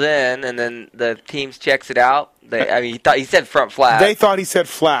 pulls in, and then the team checks it out. He said front flat. They thought he said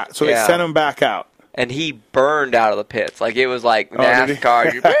flat, so they sent him back out. And he burned out of the pits. Like, it was like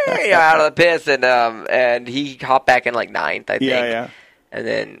NASCAR. You're out of the pits, and he hopped back in like 9th, I think. Yeah. And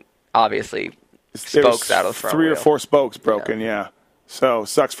then, obviously, spokes out of the front 3 wheel. or 4 spokes broken, yeah. So,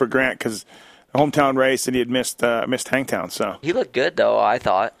 sucks for Grant because the hometown race, and he had missed Hangtown. So he looked good, though, I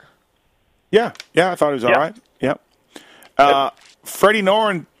thought. Yeah, I thought he was all right. Yep. Freddie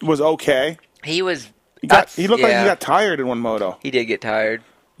Noren was okay. He was... He looked like he got tired in one moto. He did get tired.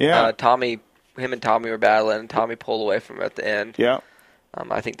 Yeah. Him and Tommy were battling, and Tommy pulled away from him at the end. Yeah.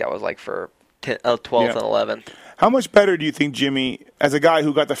 I think that was like for 12th and 11th. How much better do you think Jimmy, as a guy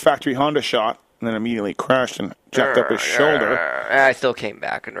who got the factory Honda shot and then immediately crashed and jacked up his shoulder? I still came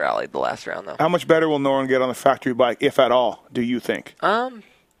back and rallied the last round, though. How much better will Noren get on the factory bike, if at all, do you think? I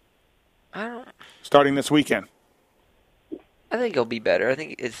don't... Starting this weekend? I think he'll be better. I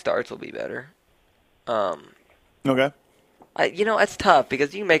think his starts will be better. Okay. It's tough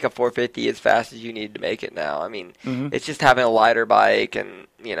because you can make a 450 as fast as you need to make it now. I mean, It's just having a lighter bike, and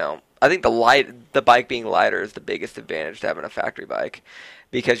I think the bike being lighter is the biggest advantage to having a factory bike,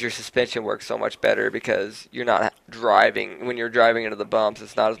 because your suspension works so much better because you're not driving when you're driving into the bumps.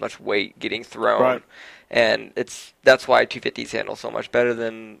 It's not as much weight getting thrown, right. And that's why 250s handle so much better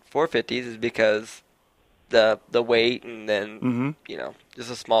than 450s is because the weight and then just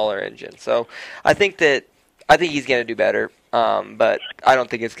a smaller engine. So I think he's going to do better, but I don't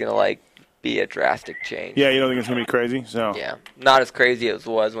think it's going to be a drastic change. Yeah, you don't think it's going to be crazy? So yeah, not as crazy as it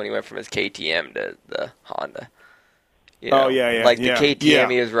was when he went from his KTM to the Honda. Oh yeah. The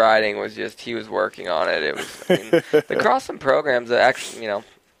KTM he was riding was just he was working on it. It was the Crossland programs are actually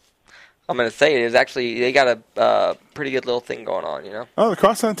I'm going to say it is actually they got a pretty good little thing going on. Oh, the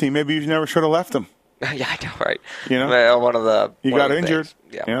Crossland team. Maybe you never should have left them. Yeah, I know, right? One of the you got injured.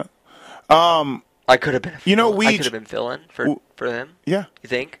 Things. Yeah. I could have been. I could have been filling for them. Yeah. You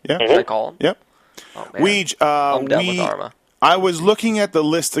think? Yeah. Should I call him? Yep. Oh, man. I'm done with Arma. I was looking at the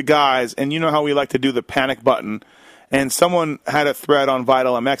list of guys, and you know how we like to do the panic button. And someone had a thread on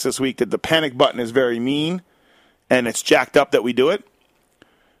Vital MX this week that the panic button is very mean, and it's jacked up that we do it.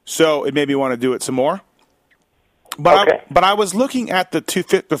 So it made me want to do it some more. But I was looking at the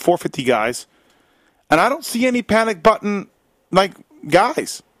 450 guys, and I don't see any panic button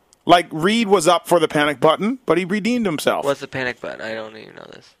guys. Reed was up for the panic button, but he redeemed himself. What's the panic button? I don't even know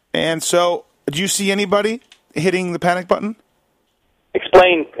this. And so, do you see anybody hitting the panic button?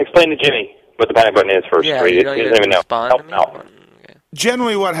 Explain to Jimmy what the panic button is first. Yeah, he doesn't even know. Help him out. Okay.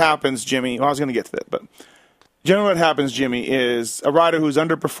 Generally what happens, Jimmy, I was going to get to that, but generally what happens, Jimmy, is a rider who's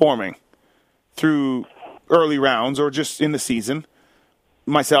underperforming through early rounds or just in the season,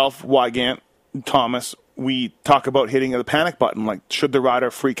 myself, Wygant, Thomas, we talk about hitting the panic button. Should the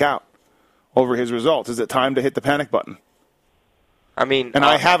rider freak out over his results? Is it time to hit the panic button? I mean,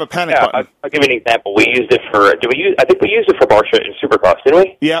 I have a panic button. I'll give you an example. We used it for. I think we used it for Barsha in Supercross, didn't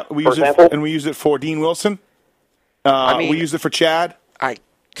we? Yeah, we used it, and we used it for Dean Wilson. We used it for Chad.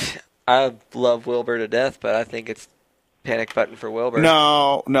 I love Wilbur to death, but I think it's panic button for Wilbur.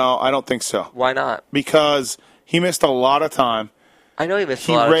 No, I don't think so. Why not? Because he missed a lot of time. I know he missed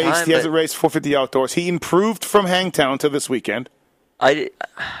a lot of time. He hasn't raced 450 outdoors. He improved from Hangtown to this weekend. He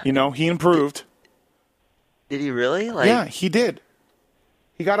improved. Did he really? Yeah, he did.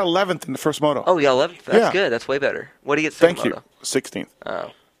 He got 11th in the first moto. Oh, yeah, 11th. That's good. That's way better. What did he get second moto? moto? 16th.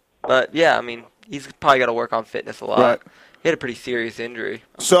 Oh. But, yeah, I mean, he's probably got to work on fitness a lot. Right. He had a pretty serious injury.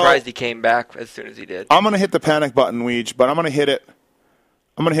 I'm surprised he came back as soon as he did. I'm going to hit the panic button, Weege, but I'm going to hit it.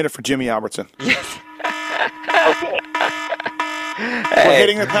 I'm going to hit it for Jimmy Albertson. Yes. We're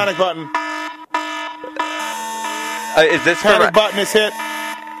hitting the panic button. Is this panic button is hit?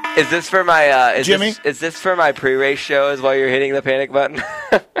 Is this for my Jimmy? Is this for my pre-race show? Is while you're hitting the panic button?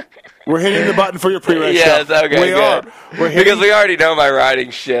 We're hitting the button for your pre-race yes, show. Okay, we are. Because we already know my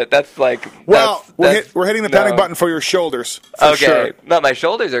riding shit. That's we're hitting the panic button for your shoulders. For sure. No, my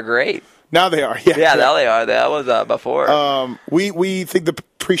shoulders are great. Now they are. Yeah, now they are. That was before. We think the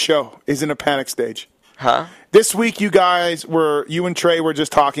pre-show is in a panic stage. Huh? This week, you and Trey were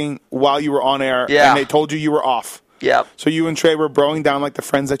just talking while you were on air, Yeah. and they told you were off. Yep. So you and Trey were broing down like the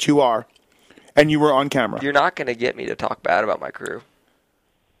friends that you are, and you were on camera. You're not going to get me to talk bad about my crew.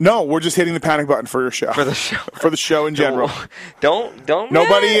 No, we're just hitting the panic button for your show. For the show. For the show in general. Don't.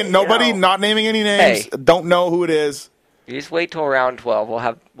 Nobody, not naming any names. Hey. Don't know who it is. You just wait till round 12. We'll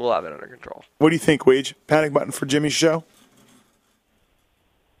have it under control. What do you think, Weege? Panic button for Jimmy's show?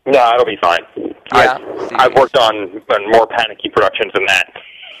 No, it'll be fine. Yeah. I've worked on more panicky productions than that.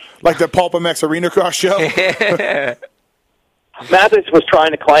 Like the Pulp MX Arena Cross show? Mathis was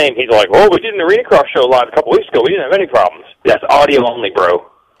trying to claim, he's like, we did an Arena Cross show live a couple weeks ago. We didn't have any problems. That's audio only, bro.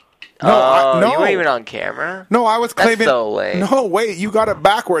 No, you weren't even on camera? No, I was claiming. That's so lame. No, wait, you got it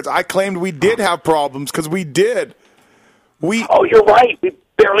backwards. I claimed we did have problems because we did. Oh, you're right. We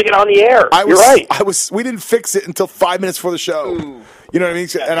barely get on the air. You're right. We didn't fix it until 5 minutes before the show. Ooh. You know what I mean?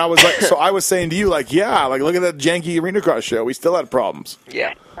 And I was like, so I was saying to you, like, yeah, like look at that janky Arena Cross show. We still had problems.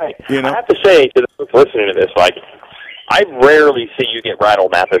 Yeah. Right. You know? I have to say to the folks listening to this, like, I rarely see you get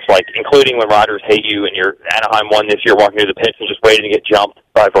rattled, Mathis, like, including when riders hate you and your Anaheim won this year walking through the pits and just waiting to get jumped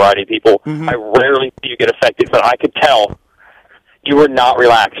by a variety of people. Mm-hmm. I rarely see you get affected, but I could tell you were not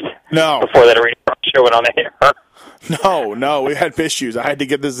relaxed before that Arena Cross show went on the air. No, we had issues. I had to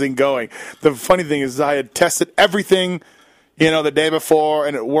get this thing going. The funny thing is I had tested everything, the day before,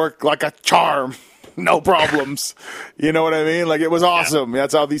 and it worked like a charm. No problems. You know what I mean? Like, it was awesome. Yeah.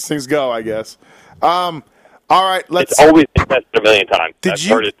 That's how these things go, I guess. All right, let's... It's always been tested a million times.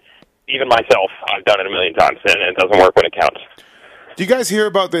 Even myself, I've done it a million times, and it doesn't work when it counts. Do you guys hear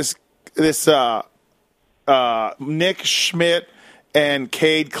about this Nick Schmidt and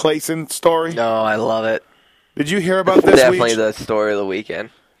Cade Clayson story? No, I love it. Did you hear about this? Definitely the story of the weekend.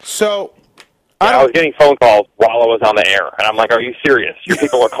 So... I was getting phone calls while I was on the air, and I'm like, are you serious? You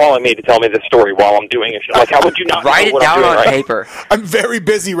people are calling me to tell me this story while I'm doing it. Like, how would you not write know it what down I'm doing, on right? paper? I'm very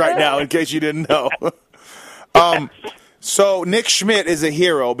busy right now, in case you didn't know. So Nick Schmidt is a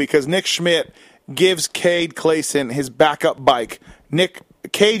hero because Nick Schmidt gives Cade Clayson his backup bike.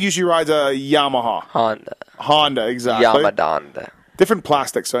 Cade usually rides a Yamaha. Honda, exactly. Yamadonda. Different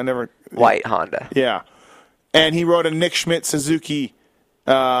plastic, so I never... White Honda. Yeah. And he rode a Nick Schmidt Suzuki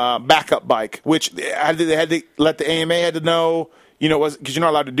backup bike, which they had to let the AMA had to know, because you're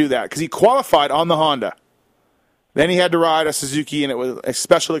not allowed to do that, because he qualified on the Honda. Then he had to ride a Suzuki, and it was a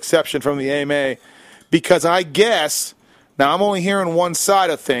special exception from the AMA, because I guess, now I'm only hearing one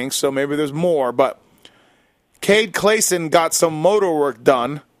side of things, so maybe there's more, but Cade Clayson got some motor work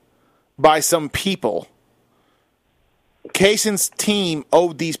done by some people. Clayson's team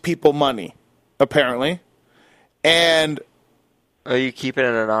owed these people money, apparently, and... Are you keeping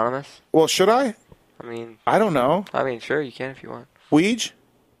it anonymous? Well, should I? I don't know. Sure, you can if you want. Weege?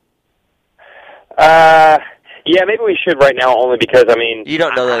 Yeah, maybe we should right now, only because you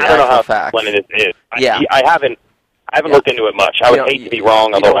don't know the I don't know how fact. Glen this is. Yeah, I haven't looked into it much. I would hate to be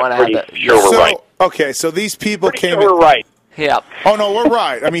wrong, although I'm pretty sure we're right. Okay, so these people came. Sure we're right. Yeah. Oh no, we're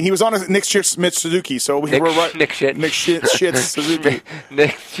right. He was on a Nick Schmidt Suzuki, so we're right. Nick Schmidt Suzuki.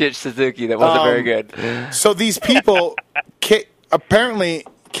 Nick Schmidt Suzuki. That wasn't very good. So these people, apparently,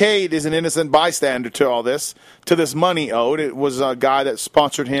 Cade is an innocent bystander to all this, to this money owed. It was a guy that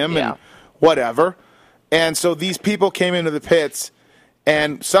sponsored him and whatever. And so these people came into the pits,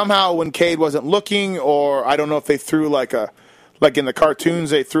 and somehow when Cade wasn't looking, or I don't know if they threw like in the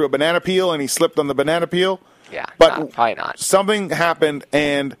cartoons, they threw a banana peel and he slipped on the banana peel. Yeah, but probably not. Something happened,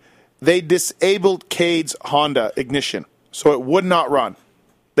 and they disabled Cade's Honda ignition, so it would not run.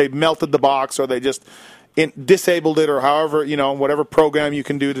 They melted the box, or they just disabled it, or however, whatever program you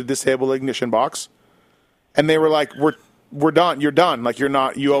can do to disable the ignition box. And they were like, we're done. You're done. Like,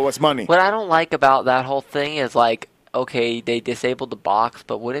 you owe us money. What I don't like about that whole thing is, like, okay, they disabled the box,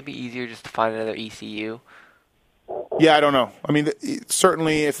 but would it be easier just to find another ECU? Yeah, I don't know.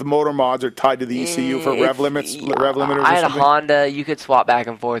 Certainly if the motor mods are tied to the ECU for rev limiter or something. I had a Honda. You could swap back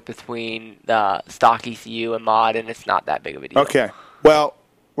and forth between the stock ECU and mod, and it's not that big of a deal. Okay. Well,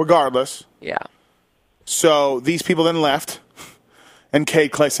 regardless. Yeah. So these people then left, and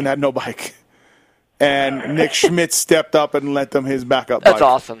Cade Clayson had no bike. And Nick Schmidt stepped up and lent them his backup bike. That's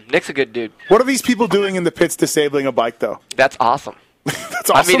awesome. Nick's a good dude. What are these people doing in the pits disabling a bike, though? That's awesome. That's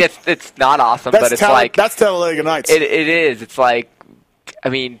awesome. It's not awesome, but it's like... That's Talladega Nights. It is. It's like,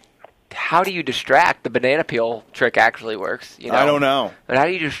 how do you distract? The banana peel trick actually works. I don't know. But how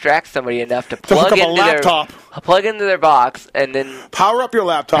do you distract somebody enough to hook up a laptop, plug into their box, and then... Power up your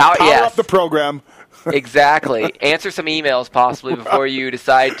laptop, power up the program. Exactly. Answer some emails, possibly, before you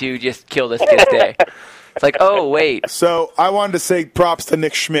decide to just kill this kid's day. It's like, oh, wait. So I wanted to say props to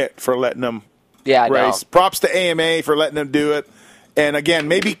Nick Schmidt for letting them Yeah, I race. know. Props to AMA for letting them do it. And again,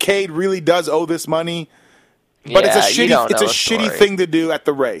 maybe Cade really does owe this money, but it's a shitty thing to do at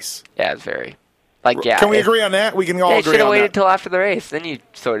the race. Yeah, it's very. Yeah. Can we agree on that? We can all agree on that. They should have waited till after the race, then you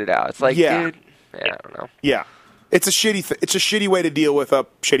sort it out. It's like, dude, I don't know. Yeah. It's a shitty way to deal with a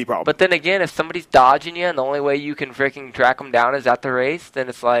shitty problem. But then again, if somebody's dodging you and the only way you can freaking track them down is at the race, then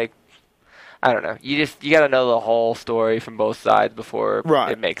it's like, I don't know. You got to know the whole story from both sides before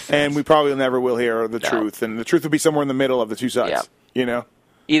it makes sense. And we probably never will hear the truth. And the truth will be somewhere in the middle of the two sides. Yeah. You know?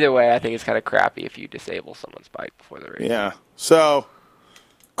 Either way, I think it's kind of crappy if you disable someone's bike before the race. Yeah. So,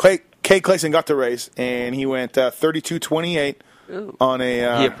 Cade Clayson got the race, and he went 32-28 on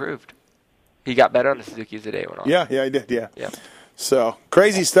a... he improved. He got better on the Suzuki as the day went on. Yeah, he did, yeah. So,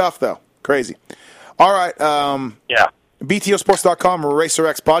 crazy stuff, though. Crazy. All right. BTOsports.com, Racer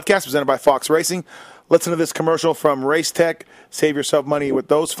X podcast, presented by Fox Racing. Listen to this commercial from Race Tech. Save yourself money with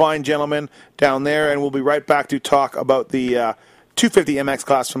those fine gentlemen down there, and we'll be right back to talk about the 250 MX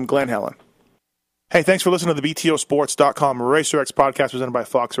class from Glen, Helen. Hey, thanks for listening to the BTOsports.com, Racer X podcast, presented by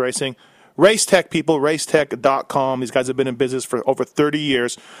Fox Racing. Race Tech people, racetech.com. These guys have been in business for over 30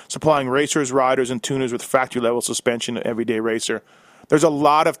 years, supplying racers, riders, and tuners with factory-level suspension to everyday racer. There's a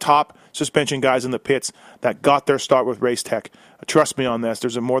lot of top suspension guys in the pits that got their start with Race Tech. Trust me on this.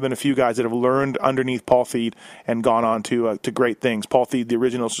 There's more than a few guys that have learned underneath Paul Thied and gone on to great things. Paul Thied, the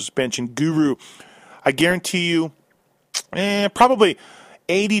original suspension guru. I guarantee you, probably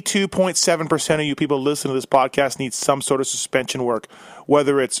 82.7% of you people listening to this podcast need some sort of suspension work,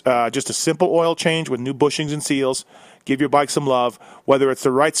 whether it's just a simple oil change with new bushings and seals, give your bike some love, whether it's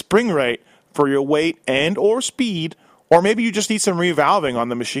the right spring rate for your weight and or speed, or maybe you just need some revalving on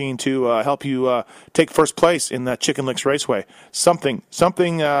the machine to help you take first place in that Chicken Licks Raceway. Something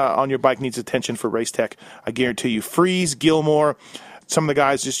on your bike needs attention for Race Tech. I guarantee you. Freeze, Gilmore, some of the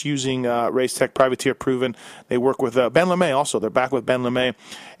guys just using Race Tech Privateer Proven. They work with Ben LeMay also. They're back with Ben LeMay.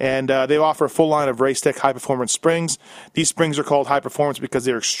 And they offer a full line of Race Tech high-performance springs. These springs are called high-performance because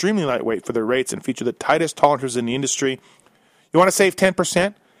they're extremely lightweight for their rates and feature the tightest tolerances in the industry. You want to save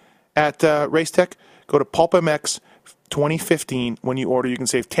 10% at Race Tech? Go to PulpMX 2015. When you order, you can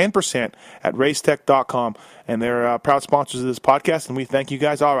save 10% at racetech.com. And they're proud sponsors of this podcast, and we thank you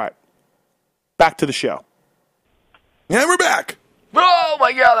guys. All right. Back to the show. And we're back. Oh,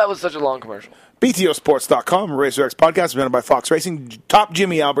 my God, that was such a long commercial. BTOsports.com, Racer X podcast, presented by Fox Racing. Top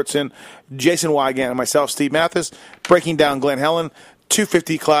Jimmy Albertson, Jason Wygant, and myself, Steve Mathis, breaking down Glen Helen,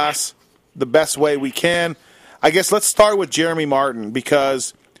 250 class, the best way we can. I guess let's start with Jeremy Martin,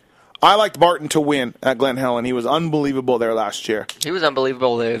 because I liked Martin to win at Glen Helen. He was unbelievable there last year. He was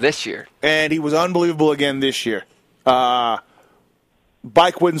unbelievable there this year. And he was unbelievable again this year. Bike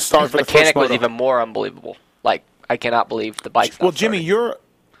wouldn't start His for the first mechanic was moto. even more unbelievable. I cannot believe the bike's not Well, Jimmy,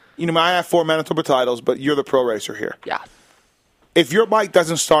 starting. I have 4 Manitoba titles, but you're the pro racer here. Yeah. If your bike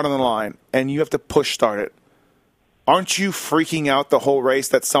doesn't start on the line and you have to push start it, aren't you freaking out the whole race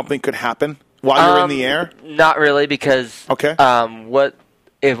that something could happen while you're in the air? Not really, because okay. When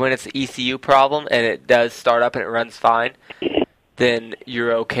it's an ECU problem and it does start up and it runs fine, then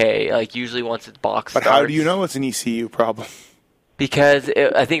you're okay. Like usually once it's box starts. But how do you know it's an ECU problem? Because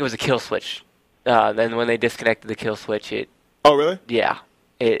I think it was a kill switch. Then when they disconnected the kill switch, Oh, really? Yeah.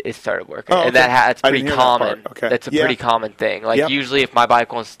 It started working. Oh, okay. And that's pretty common. Okay. That's a pretty common thing. Like usually if my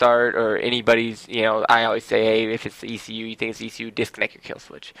bike won't start or anybody's, I always say, hey, if it's the ECU, you think it's ECU, disconnect your kill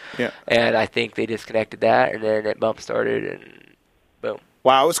switch. Yeah. And I think they disconnected that, and then it bump started, and boom.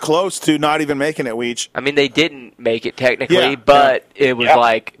 Wow, it was close to not even making it, Weech. I mean, they didn't make it technically, but it was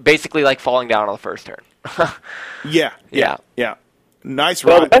basically like falling down on the first turn. Yeah. Nice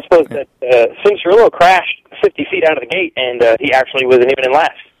ride. Well, the best was that Cincerillo crashed 50 feet out of the gate, and he actually wasn't even in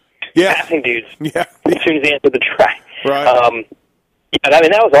last. Yeah. Passing dudes. Yeah. As soon as he entered the track. Right. That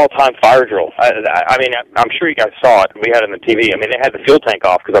was all-time fire drill. I'm sure you guys saw it. We had it on the TV. They had the fuel tank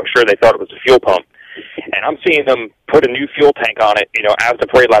off because I'm sure they thought it was a fuel pump. And I'm seeing them put a new fuel tank on it, as the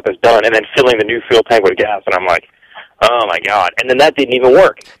parade lap is done, and then filling the new fuel tank with gas. And I'm like, oh, my God. And then that didn't even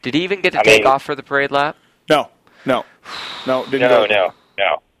work. Did he even get to take off for the parade lap? No. Didn't go. No.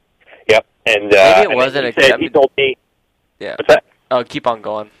 Yep. And maybe it wasn't a good. He told me. Yeah. What's that? Oh, keep on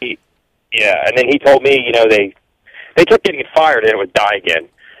going. And then he told me, they kept getting it fired and it would die again.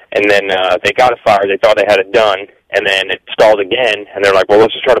 And then they got it fired. They thought they had it done, and then it stalled again. And they're like, well,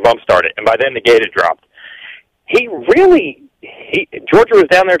 let's just try to bump start it. And by then the gate had dropped. Georgia was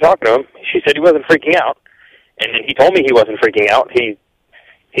down there talking to him. She said he wasn't freaking out. And then he told me he wasn't freaking out. He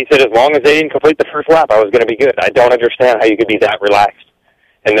said as long as they didn't complete the first lap, I was going to be good. I don't understand how you could be that relaxed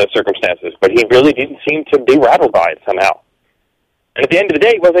in those circumstances. But he really didn't seem to be rattled by it somehow. And at the end of the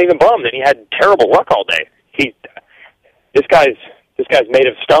day, he wasn't even bummed, and he had terrible luck all day. This guy's made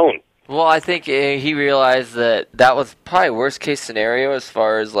of stone. Well, I think he realized that was probably worst case scenario as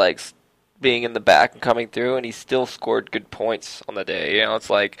far as like being in the back and coming through, and he still scored good points on the day. It's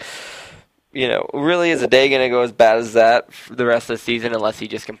like, really is the day going to go as bad as that for the rest of the season unless he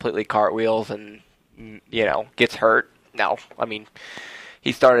just completely cartwheels and gets hurt? No, I mean,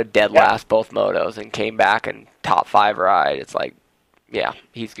 he started dead last both motos and came back and top 5 ride. It's like, yeah,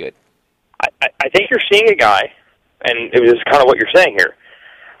 he's good. I think you're seeing a guy, and it was kind of what you're saying here.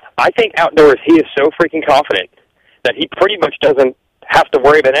 I think outdoors he is so freaking confident that he pretty much doesn't have to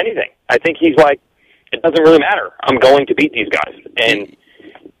worry about anything. I think he's like, it doesn't really matter. I'm going to beat these guys. And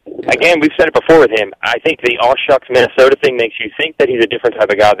again, we've said it before with him. I think the all shucks Minnesota thing makes you think that he's a different type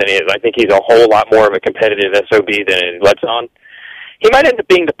of guy than he is. I think he's a whole lot more of a competitive SOB than it lets on. He might end up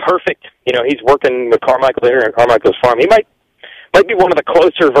being the perfect, he's working with Carmichael there and Carmichael's farm. He might be one of the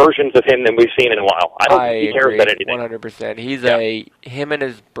closer versions of him than we've seen in a while. I don't think he cares about anything. 100%. Him and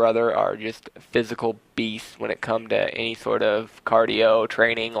his brother are just physical beasts when it comes to any sort of cardio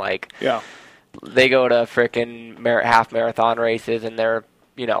training. Like, they go to frickin' half marathon races, and they're,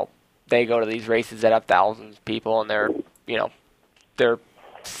 they go to these races that have thousands of people, and they're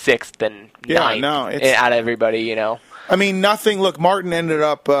 6th and 9th out of everybody, I mean, nothing. Look, Martin ended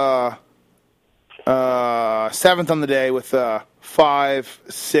up 7th on the day with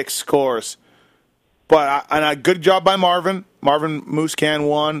 5-6 scores. But a good job by Marvin. Marvin Muscan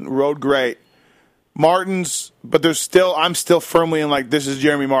won, rode great. Martin's, but I'm still firmly in like, this is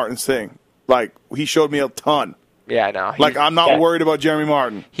Jeremy Martin's thing. Like, he showed me a ton. Yeah, I know. Like, I'm not worried about Jeremy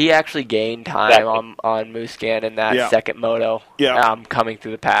Martin. He actually gained time on Muscan in that second moto. Coming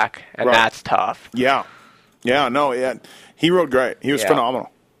through the pack, and that's tough. Yeah. Yeah, no, he rode great. He was phenomenal,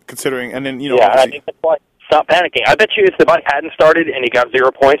 considering, and then, I think that's why. Stop panicking. I bet you if the bike hadn't started and he got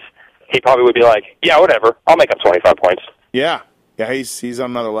 0 points, he probably would be like, yeah, whatever. I'll make up 25 points. Yeah. Yeah, he's on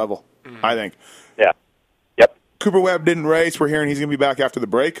another level, I think. Yeah. Yep. Cooper Webb didn't race. We're hearing he's going to be back after the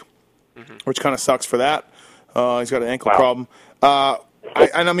break, which kind of sucks for that. He's got an ankle problem.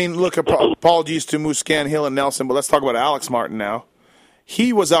 I mean, look, apologies to Muscan, Hill, and Nelson, but let's talk about Alex Martin now.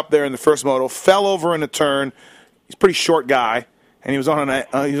 He was up there in the first moto, fell over in a turn. He's a pretty short guy. And he was on an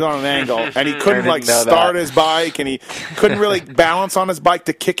angle, and he couldn't start his bike, and he couldn't really balance on his bike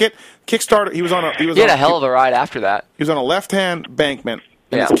to kick it. Kickstarter. He had a hell of a ride after that. He was on a left-hand bankment,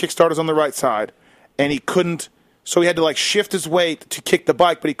 and his kickstarter's on the right side, and he couldn't. So he had to shift his weight to kick the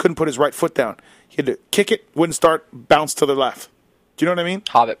bike, but he couldn't put his right foot down. He had to kick it, wouldn't start, bounce to the left. Do you know what I mean?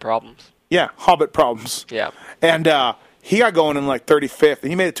 Hobbit problems. Yeah, Hobbit problems. Yeah. And he got going in 35th, and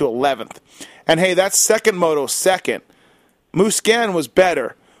he made it to 11th. And hey, that second moto, second. Muscan was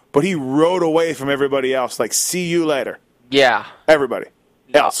better, but he rode away from everybody else. Like, see you later. Yeah. Everybody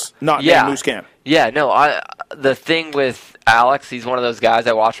else, not named Muscan. Yeah, no, the thing with Alex, he's one of those guys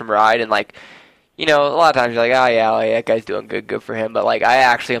I watch him ride, and, a lot of times you're like, oh, yeah, that guy's doing good for him. But, I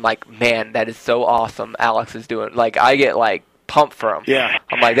actually am like, man, that is so awesome Alex is doing. I get, pumped for him. Yeah.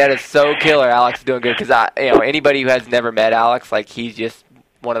 I'm like, that is so killer Alex is doing good. Because, anybody who has never met Alex, he's just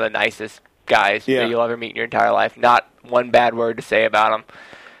one of the nicest guys that you'll ever meet in your entire life. Not one bad word to say about him.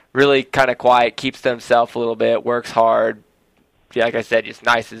 Really kind of quiet, keeps to himself a little bit, works hard. Yeah, like I said, just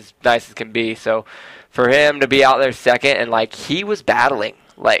nice as can be. So for him to be out there second, and he was battling.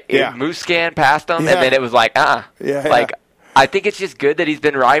 Muscan passed him, and then it was I think it's just good that he's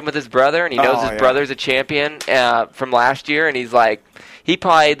been riding with his brother, and he knows his brother's a champion from last year, and he's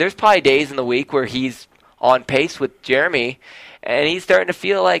there's probably days in the week where he's on pace with Jeremy. And he's starting to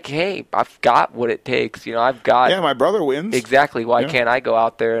feel like, hey, I've got what it takes. I've got... Yeah, my brother wins. Exactly. Why can't I go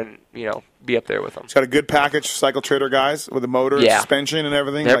out there and, be up there with him? He's got a good package, Cycle Trader guys, with a motor, suspension, and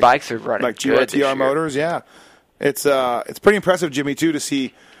everything. Their bikes are running GRTR motors, It's pretty impressive, Jimmy, too, to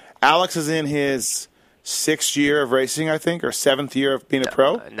see Alex is in his 6th year of racing, I think, or 7th year of being a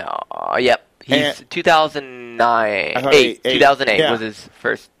pro. Yep. He's 2009. 2008 was his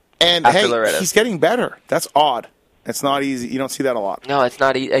first. And, after hey, Loretta. He's getting better. That's odd. It's not easy. You don't see that a lot. No, it's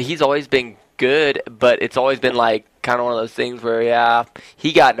not easy. He's always been good, but it's always been kind of one of those things where,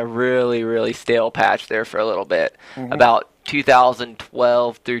 he got in a really, really stale patch there for a little bit. About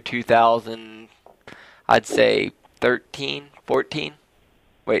 2012 through 2000, I'd say 13, 14.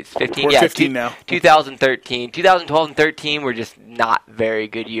 Wait, it's 15? We're 15 now. 2013. 2012 and 13 were just not very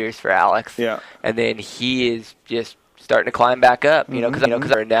good years for Alex. Yeah. And then he is just starting to climb back up, because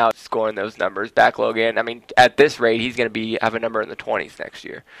they're now scoring those numbers. Back Logan, I mean, at this rate, he's going to have a number in the 20s next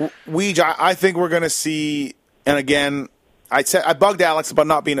year. I think we're going to see, and again, I bugged Alex about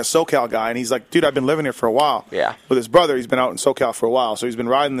not being a SoCal guy, and he's like, dude, I've been living here for a while. Yeah. With his brother, he's been out in SoCal for a while, so he's been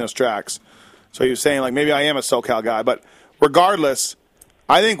riding those tracks. So he was saying, like, maybe I am a SoCal guy. But regardless,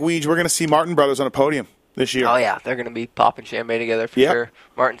 I think, we're going to see Martin Brothers on a podium this year. Oh, yeah. They're going to be popping champagne together for sure.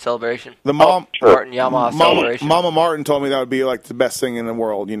 Martin celebration. The Martin Yamaha celebration. Mama Martin told me that would be, like, the best thing in the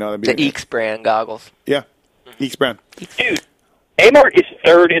world. You know, that'd be the Eeks brand goggles. Yeah, Eeks brand. Dude, Amart is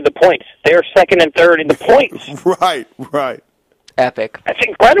third in the points. They are second and third in the points. Right. Epic. That's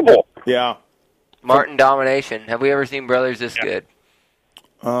incredible. Yeah. Martin domination. Have we ever seen brothers this good?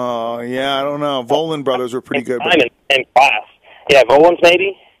 Yeah, I don't know. Volan brothers were pretty good. In class. Yeah, Volans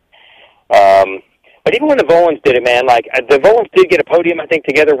maybe. But even when the Volans did it, man, like the Volans did get a podium, I think,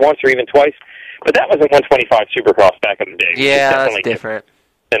 together once or even twice. But that was a 125 Supercross back in the day. Yeah, that's different.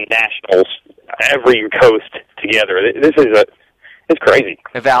 The nationals, every coast together. It's crazy.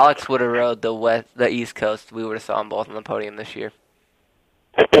 If Alex would have rode the East Coast, we would have saw them both on the podium this year.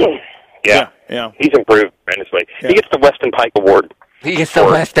 Yeah. He's improved tremendously. Yeah. He gets the Weston Pike Award. He gets the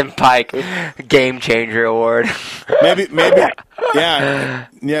Weston Pike Game Changer Award. maybe, maybe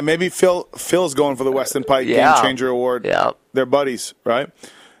Phil's going for the Weston Pike Game Changer Award. Yeah, they're buddies, right?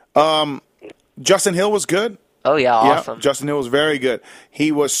 Justin Hill was good. Oh yeah, awesome. Yeah, Justin Hill was very good.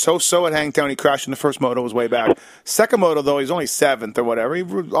 He was so at Hangtown. He crashed in the first moto, was way back. Second moto though, he's only 7th or whatever. He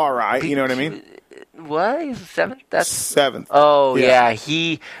was all right. You know what I mean? What? He's 7th? That's 7th. Oh yeah,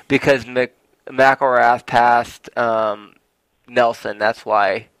 because McElrath passed Nelson. That's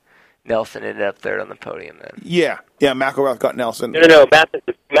why Nelson ended up third on the podium then. Yeah, McElrath got Nelson. No, Mathis,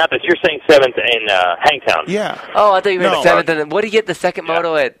 you're saying 7th in Hangtown. Yeah. Oh, I thought you meant 7th. And what did he get the second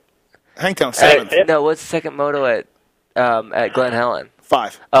moto at? Hangtown 7th. No, what's the second moto at Glen Helen?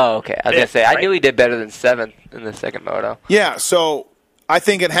 5. Oh, okay. I was going to say, I knew he did better than 7th in the second moto. Yeah, so I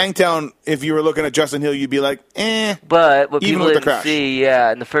think at Hangtown, if you were looking at Justin Hill, you'd be like, But what people didn't crash. see,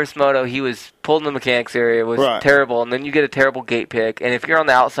 in the first moto, he was pulled in the mechanics area, was terrible, and then you get a terrible gate pick. And if you're on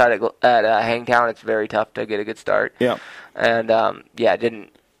the outside at Hangtown, it's very tough to get a good start. Yeah. And,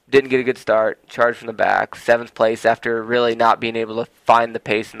 didn't get a good start, charged from the back, 7th place after really not being able to find the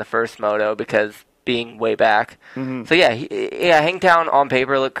pace in the first moto because being way back. Mm-hmm. So, Hangtown on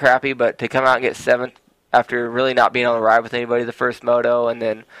paper looked crappy, but to come out and get 7th after really not being able to ride with anybody the first moto and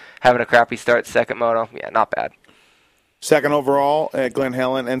then having a crappy start second moto, not bad. Second overall at Glen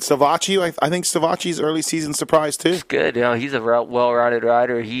Helen. And Savacci, I think Savacci's early season surprise, too. It's good. He's a well-rounded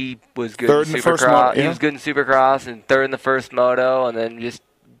rider. He was good third in the first moto. He was good in Supercross and third in the first moto and then just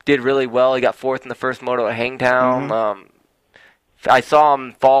did really well. He got 4th in the first moto at Hangtown. Mm-hmm. I saw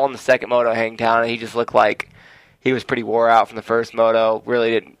him fall in the second moto at Hangtown, and he just looked like he was pretty wore out from the first moto. Really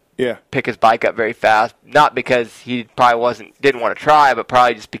didn't pick his bike up very fast. Not because he probably didn't want to try, but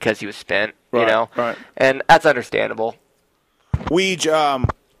probably just because he was spent. Right. And that's understandable. Weege,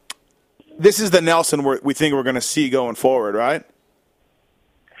 this is the Nelson we think we're going to see going forward, right?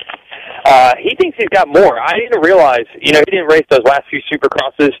 He thinks he's got more. I didn't realize, he didn't race those last few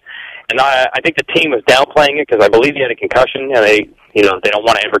Supercrosses, and I think the team was downplaying it because I believe he had a concussion, and they don't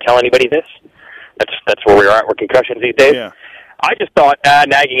want to ever tell anybody this. That's where we're at with concussions these days. Yeah. I just thought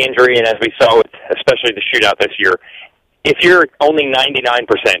nagging injury, and as we saw with especially the shootout this year, if you're only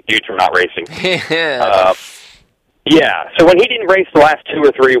 99% dudes from not racing. So when he didn't race the last 2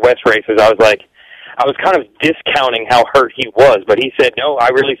 or 3 West races, I was kind of discounting how hurt he was, but he said, no, I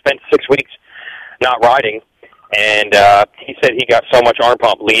really spent 6 weeks not riding, and he said he got so much arm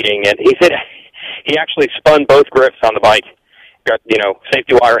pump leading, and he said he actually spun both grips on the bike, got,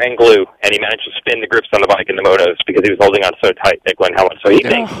 safety wire and glue, and he managed to spin the grips on the bike in the motos because he was holding on so tight at Glen Helen. So he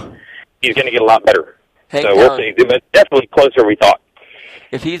thinks he's going to get a lot better. We'll see. But definitely closer than we thought.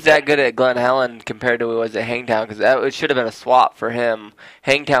 If he's that good at Glen Helen compared to what he was at Hangtown, because it should have been a swap for him.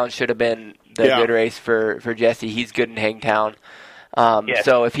 Hangtown should have been the good race for Jesse. He's good in Hangtown.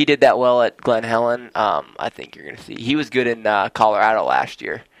 So if he did that well at Glen Helen, I think you're going to see. He was good in Colorado last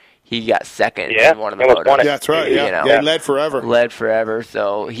year. He got second in one of the motos. Yeah, that's right. Yeah, led forever.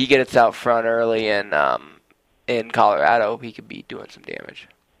 So he gets out front early in Colorado. He could be doing some damage.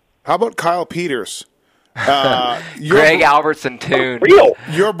 How about Kyle Peters? Greg Albertson tune.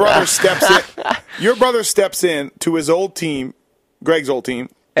 Your brother steps in. Your brother steps in to his old team, Greg's old team.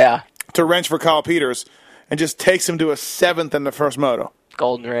 Yeah. To wrench for Kyle Peters, and just takes him to a 7th in the first moto.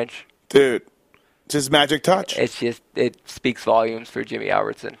 Golden wrench, dude. It's his magic touch. It speaks volumes for Jimmy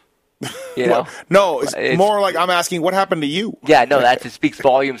Albertson. No, it's more like I'm asking, what happened to you? Yeah, no, it speaks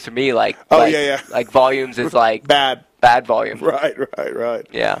volumes to me. Like volumes is like bad volume. Right.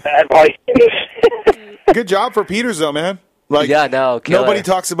 Yeah, bad volume. Good job for Peters, though, man. Nobody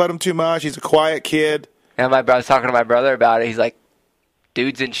talks about him too much. He's a quiet kid. And I was talking to my brother about it. He's like,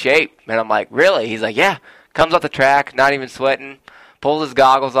 dude's in shape. And I'm like, really? He's like, yeah. Comes off the track, not even sweating. Pulls his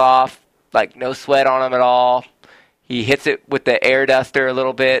goggles off, like no sweat on him at all. He hits it with the air duster a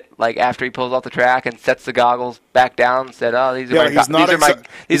little bit, like after he pulls off the track, and sets the goggles back down and said, "Oh, these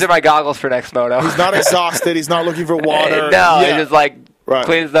are my goggles for next moto." He's not exhausted. He's not looking for water. No, he's just like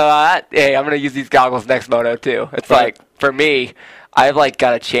cleans the. Hey, I'm gonna use these goggles next moto too. It's like for me, I've like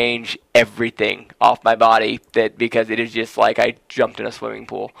got to change everything off my body because it is just like I jumped in a swimming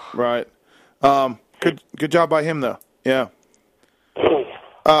pool. Right. Good job by him though. Yeah.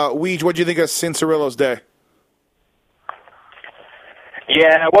 Weege, what do you think of Cincerillo's day?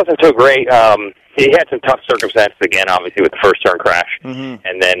 Yeah, it wasn't so great. He had some tough circumstances again, obviously, with the first turn crash. Mm-hmm.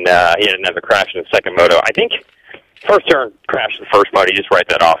 And then he had another crash in the second moto. I think first turn crash in the first moto, you just write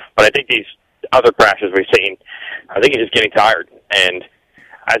that off. But I think these other crashes we've seen, I think he's just getting tired. And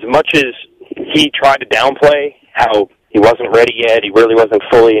as much as he tried to downplay how he wasn't ready yet, he really wasn't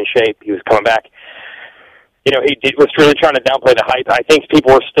fully in shape, he was coming back, he was really trying to downplay the hype. I think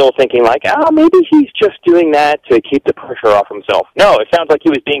people were still thinking like, maybe he's just doing that to keep the pressure off himself. No, it sounds like he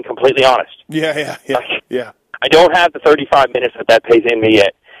was being completely honest. Yeah. I don't have the 35 minutes that pays in me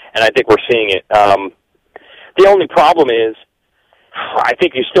yet, and I think we're seeing it. The only problem is, I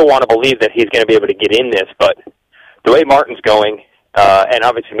think you still want to believe that he's going to be able to get in this, but the way Martin's going, and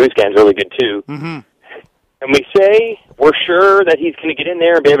obviously Muscan's really good too, and we say we're sure that he's going to get in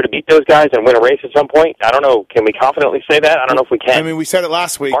there and be able to beat those guys and win a race at some point. I don't know. Can we confidently say that? I don't know if we can. I mean, we said it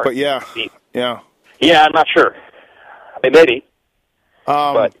last week, Martin, but yeah. Yeah, I'm not sure. I mean, maybe.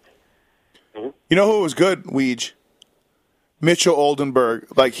 But you know who was good, Weege? Mitchell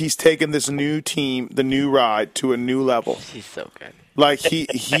Oldenburg. Like, he's taken this new team, the new ride, to a new level. He's so good. Like,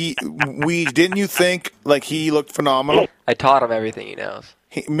 Weege, didn't you think, like, he looked phenomenal? I taught him everything he knows.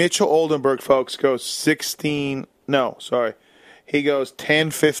 Mitchell Oldenburg, folks, goes 16. No, sorry. He goes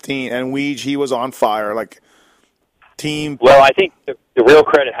 10-15, and Weege, he was on fire. Like, team. Well, I think the real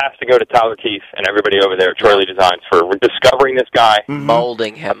credit has to go to Tyler Keefe and everybody over there at Troy Lee Designs for discovering this guy,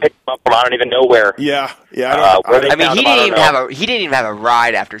 molding him. Picked him up from I don't even know where. Yeah. He didn't even have a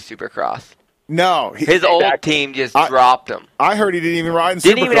ride after Supercross. No, his old team just dropped him. I heard he didn't even ride in Supercross.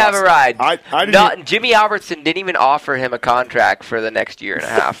 Didn't even have a ride. I didn't. Jimmy Albertson didn't even offer him a contract for the next year and a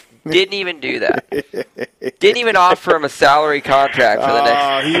half. Didn't even do that. Didn't even offer him a salary contract for the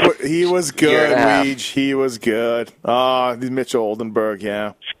next. He was good, Weege. He was good. Mitchell Oldenburg,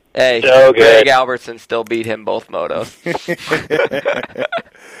 yeah. Hey, so Greg Albertson still beat him both motos.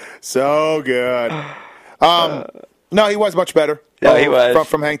 So good. No, he was much better. No, he was.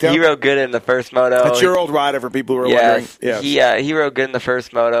 From Hangtown? He rode good in the first moto. That's your old rider for people who are wondering. Yes. He rode good in the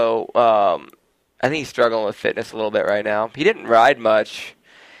first moto. I think he's struggling with fitness a little bit right now. He didn't ride much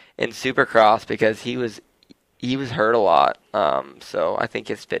in Supercross because he was hurt a lot. So I think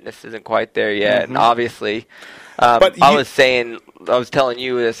his fitness isn't quite there yet. And obviously, I was telling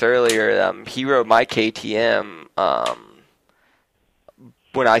you this earlier, he rode my KTM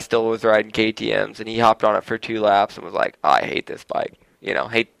when I still was riding KTMs, and he hopped on it for 2 laps and was like, I hate this bike.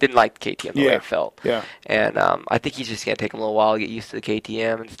 Didn't like the KTM the way it felt. Yeah. And I think he's just going to take him a little while to get used to the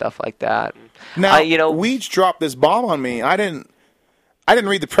KTM and stuff like that. And now, Weege dropped this bomb on me. I didn't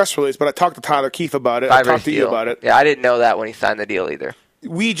read the press release, but I talked to Tyler Keefe about it. I talked to you about it. Yeah, I didn't know that when he signed the deal either.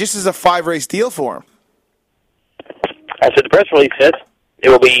 Weege, this is a 5-race deal for him. That's what the press release says. It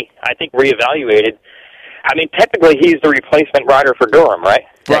will be, I think, reevaluated. I mean, technically, he's the replacement rider for Durham, right?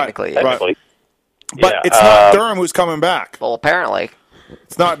 Technically. But it's not Durham who's coming back. Well, apparently.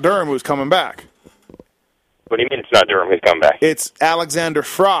 It's not Durham who's coming back. What do you mean it's not Durham who's coming back? It's Alexander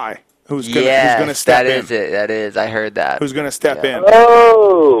Fry who's going to step in. That is. I heard that. Who's going to step in.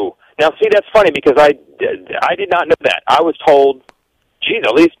 Oh! Now, see, that's funny because I did not know that. I was told,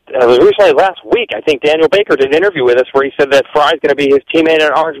 at least recently last week, I think Daniel Baker did an interview with us where he said that Fry's going to be his teammate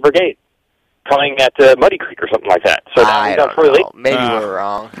at Orange Brigade, coming at Muddy Creek or something like that. So now he's on Troy Lee. Maybe we're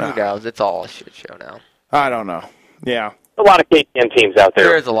wrong. Who knows? It's all a shit show now. I don't know. Yeah. A lot of KTM teams out there.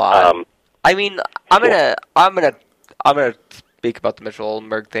 There's a lot. I mean, I'm gonna speak about the Mitchell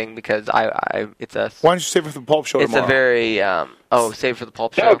Oldenburg thing because it's a. Why don't you save it for the Pulp Show tomorrow? It's a very save it for the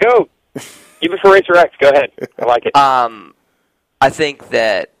Pulp Show. No, go. Give it for Racer X. Go ahead. I like it. I think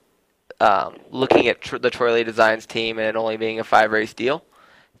that looking at the Troy Lee Designs team and it only being a 5-race deal,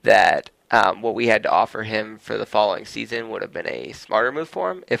 that what we had to offer him for the following season would have been a smarter move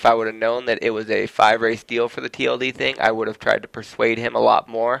for him. If I would have known that it was a 5-race deal for the TLD thing, I would have tried to persuade him a lot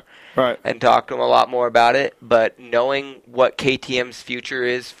more and talk to him a lot more about it. But knowing what KTM's future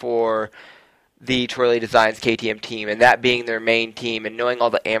is for the Troy Lee Designs KTM team, and that being their main team, and knowing all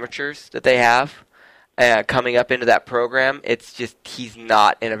the amateurs that they have, coming up into that program, it's just he's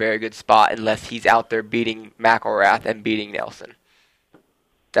not in a very good spot unless he's out there beating McElrath and beating Nelson.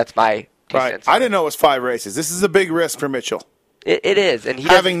 That's my 2 cents. I didn't know it was 5 races. This is a big risk for Mitchell. It is, and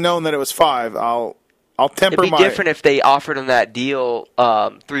having known that it was 5, I'll temper it'd be different if they offered him that deal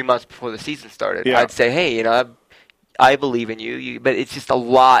 3 months before the season started. Yeah. I'd say, hey, I believe in you, but it's just a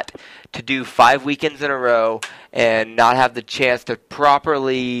lot to do 5 weekends in a row and not have the chance to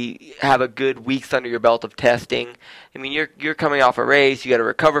properly have a good weeks under your belt of testing. I mean, you're coming off a race, you got to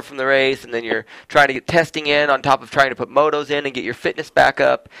recover from the race, and then you're trying to get testing in on top of trying to put motos in and get your fitness back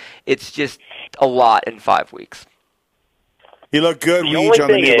up. It's just a lot in 5 weeks. You look good, Weege, on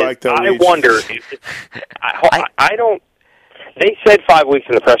the new bike, though. I wonder. I don't. They said 5 weeks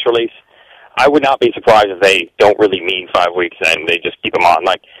in the press release. I would not be surprised if they don't really mean 5 weeks and they just keep them on.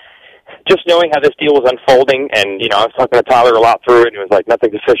 Like, just knowing how this deal was unfolding, and I was talking to Tyler a lot through it, and it was like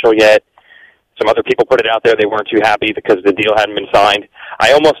nothing's official yet. Some other people put it out there; they weren't too happy because the deal hadn't been signed.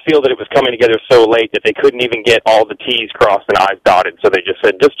 I almost feel that it was coming together so late that they couldn't even get all the T's crossed and I's dotted. So they just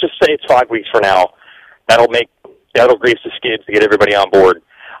said, just say it's 5 weeks for now. That'll grease the skids to get everybody on board.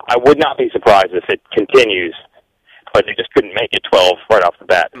 I would not be surprised if it continues, but they just couldn't make it 12 right off the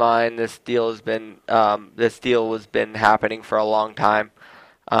bat. This deal has been happening for a long time.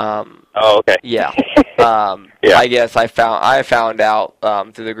 Okay. Yeah. Yeah. I guess I found out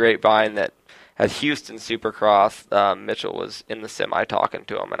through the grapevine that at Houston Supercross, Mitchell was in the semi talking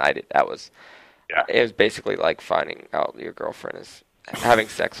to him, and it was basically like finding out your girlfriend is having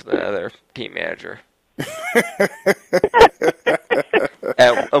sex with another team manager.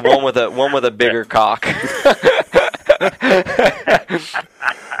 And one with a bigger cock.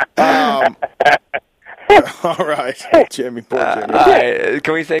 All right, Jimmy. Poor Jimmy.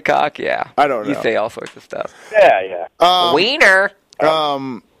 Can we say cock? Yeah. I don't know. You say all sorts of stuff. Yeah. Wiener.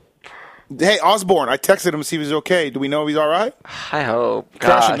 Hey, Osborne, I texted him to see if he's okay. Do we know if he's all right? I hope.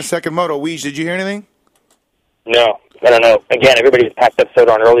 Crashing the second moto. Weege, did you hear anything? No, I don't know. Again, everybody was packed up so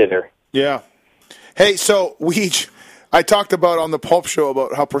darn early there. Yeah. Hey, so Weege, I talked about on the Pulp Show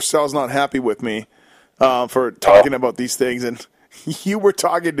about how Purcell's not happy with me for talking about these things, and you were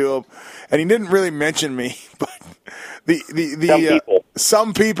talking to him, and he didn't really mention me, but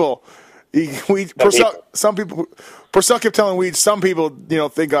some people. Purcell kept telling Weege, some people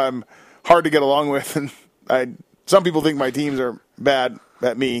think I'm hard to get along with, and some people think my teams are bad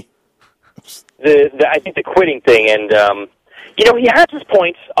at me. I think the quitting thing, and he has his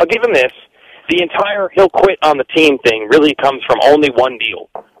points. I'll give him this. The entire he'll quit on the team thing really comes from only one deal,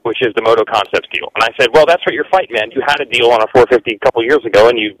 which is the Moto Concepts deal. And I said, well, that's what you're fighting, man. You had a deal on a 450 a couple years ago,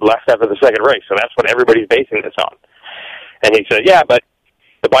 and you left after the second race, so that's what everybody's basing this on. And he said, yeah, but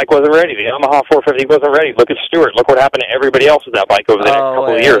the bike wasn't ready. The Yamaha 450 wasn't ready. Look at Stewart. Look what happened to everybody else with that bike over the next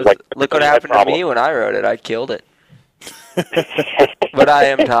couple of years. Look what happened to me when I rode it. I killed it. But I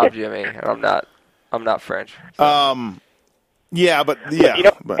am Top Jimmy, and I'm not French. So. Yeah, but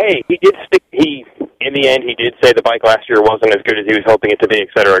hey, he did stick. In the end, he did say the bike last year wasn't as good as he was hoping it to be, et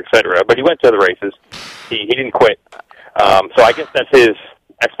cetera, et cetera. But he went to the races. He didn't quit. So I guess that's his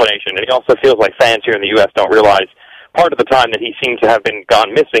explanation. And he also feels like fans here in the U.S. don't realize part of the time that he seemed to have been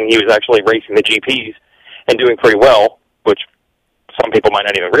gone missing, he was actually racing the GPs and doing pretty well, which some people might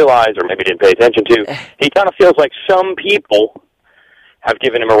not even realize or maybe didn't pay attention to. He kind of feels like some people have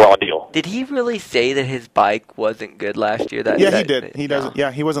given him a raw deal. Did he really say that his bike wasn't good last year? He did. He doesn't.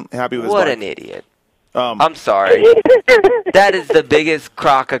 Yeah, he wasn't happy with his bike. What an idiot! I'm sorry. That is the biggest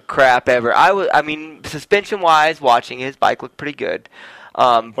crock of crap ever. Suspension-wise, watching his bike looked pretty good.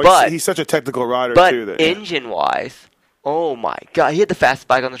 But he's such a technical rider too. Engine-wise, oh my God, he had the fastest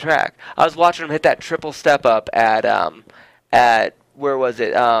bike on the track. I was watching him hit that triple step up at where was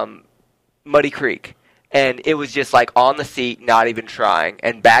it? Muddy Creek. And it was just like on the seat, not even trying.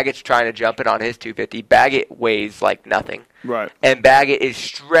 And Baggett's trying to jump it on his 250. Baggett weighs like nothing. Right. And Baggett is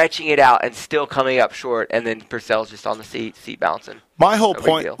stretching it out and still coming up short. And then Purcell's just on the seat bouncing. My whole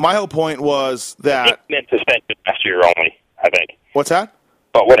point was that he meant suspension last year only, I think. What's that?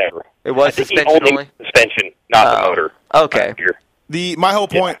 But whatever. It was suspension only? Suspension, not the motor. Okay. My whole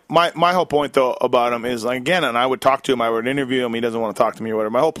point though about him is, like, again, and I would talk to him, I would interview him, he doesn't want to talk to me or whatever.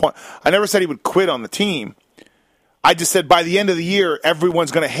 My whole point, I never said he would quit on the team. I just said by the end of the year,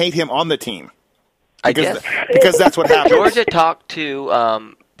 everyone's going to hate him on the team. Because that's what happens. Georgia talked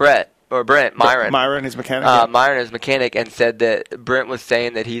to Brent Myron. Myron, his mechanic. Myron, his mechanic, and said that Brent was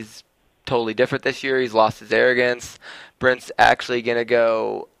saying that he's totally different this year. He's lost his arrogance. Brent's actually going to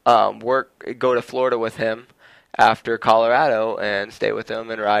go to Florida with him after Colorado and stay with him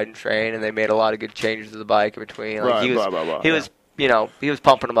and ride and train, and they made a lot of good changes to the bike in between. Like, he was he was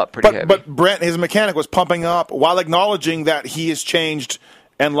pumping them up pretty heavy. But Brent, his mechanic, was pumping up while acknowledging that he has changed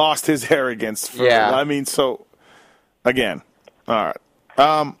and lost his arrogance. I mean, so, again, all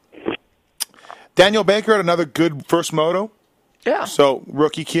right. Daniel Baker had another good first moto. Yeah. So,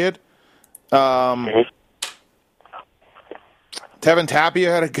 rookie kid. Tevin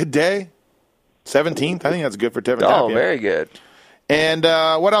Tapia had a good day. 17th. I think that's good for Tevin Tapia. Oh, very good. And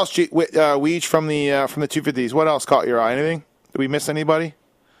what else, Weege, from the 250s? What else caught your eye? Anything? Did we miss anybody?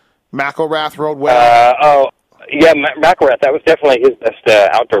 McElrath rode well. McElrath. That was definitely his best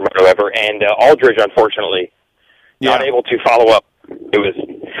outdoor moto ever. And Aldridge, unfortunately, not able to follow up. It was,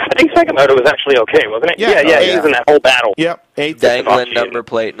 I think, second moto was actually okay, wasn't it? Yeah. He was in that whole battle. Yep, 8th. Dangling number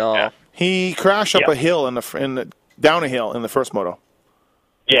plate and all. Yeah. He crashed up a hill down a hill in the first moto.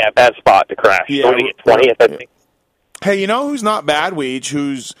 Yeah, bad spot to crash. Yeah, 20th, I think. Hey, you know who's not bad, Weege?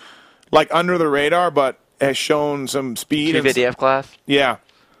 Who's like under the radar, but has shown some speed. 250F class. Yeah.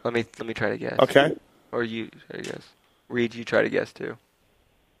 Let me try to guess. Okay. Or you try to guess. Reed, you try to guess too.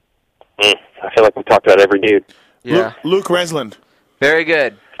 I feel like we talked about every dude. Yeah. Luke Resland. Very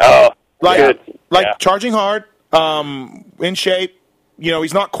good. Oh, good. Yeah. Charging hard, in shape.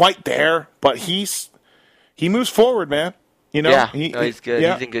 He's not quite there, but he moves forward, man. He's good.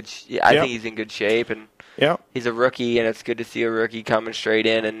 Yeah. He's in good. I think he's in good shape, and he's a rookie, and it's good to see a rookie coming straight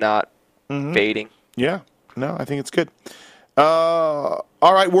in and not fading. Yeah, no, I think it's good. All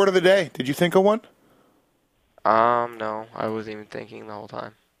right, word of the day. Did you think of one? No, I wasn't even thinking the whole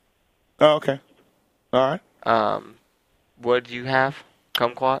time. Oh, okay. All right. What do you have?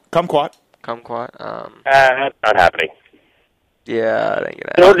 Kumquat. Not happening. Yeah, I think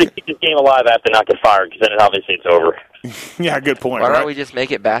it. In order to keep this game alive, I have to not get fired, because then obviously it's over. Yeah, good point. Why don't we just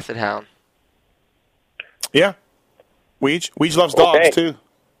make it Basset Hound? Yeah. Weege loves dogs too.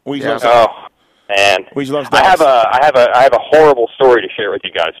 Weege loves man. Weege loves dogs. I have a horrible story to share with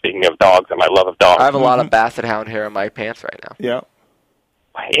you guys. Speaking of dogs and my love of dogs, I have a lot of Basset Hound hair in my pants right now. Yeah.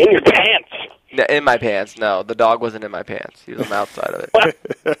 In your pants? No, in my pants. No, the dog wasn't in my pants. He was on the outside of it.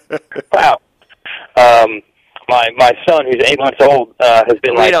 Wow. My son, who's 8 months old, has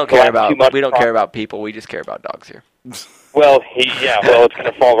been we don't care about people. We just care about dogs here. Well, it's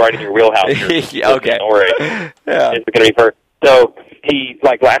going to fall right in your wheelhouse. Okay. Don't worry. Yeah. It's going to be first. So he,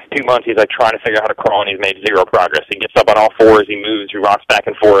 last 2 months, he's trying to figure out how to crawl, and he's made zero progress. He gets up on all fours, he moves, he rocks back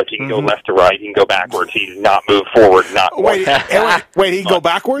and forth. He can go left to right, he can go backwards. He's not moved forward. Wait, he can go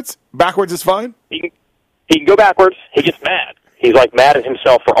backwards? Backwards is fine? He can go backwards. He gets mad. He's mad at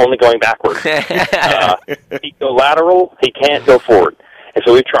himself for only going backwards. He can go lateral. He can't go forward. And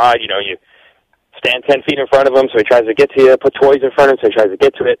so we've tried, you stand 10 feet in front of him, so he tries to get to you, put toys in front of him, so he tries to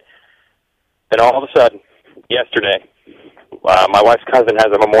get to it. Then all of a sudden, yesterday, my wife's cousin has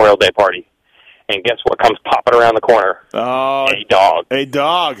a Memorial Day party. And guess what comes popping around the corner? Oh, a dog. A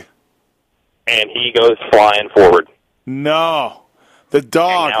dog. And he goes flying forward. No. The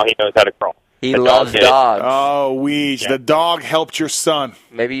dog. And now he knows how to crawl. He loves dogs. Oh, Weege. Yeah. The dog helped your son.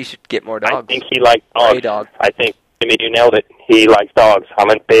 Maybe you should get more dogs. I think he likes dogs. A dog. I think, Jimmy, you nailed it. He likes dogs.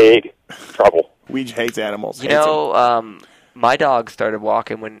 I'm in big trouble. Weege hates animals. My dog started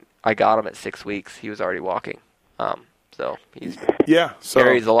walking when I got him at 6 weeks. He was already walking. So he's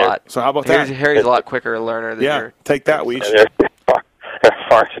Harry's a lot. So how about that? Harry's a lot quicker learner than your. Take that, Weege.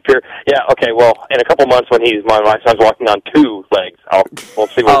 Far superior. Yeah. Okay. Well, in a couple months when my son's walking on 2 legs, we'll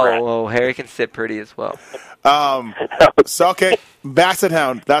see where we're at. Oh, Harry can sit pretty as well. Okay, Basset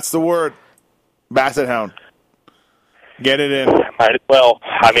Hound. That's the word. Basset Hound. Get it in. Might as well.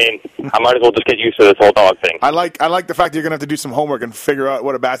 I might as well just get used to this whole dog thing. I like the fact you're going to have to do some homework and figure out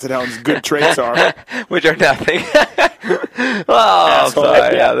what a Basset Hound's good traits are. Which are nothing.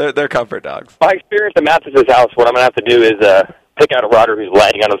 Sorry. Yeah, they're comfort dogs. My experience at Mathis's house, what I'm going to have to do is pick out a rider who's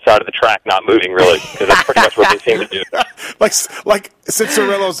laying on the side of the track, not moving really, because that's pretty much what they seem to do. like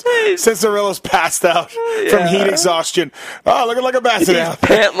Cincerillo's passed out from heat exhaustion. Oh, looking like a Basset Hound.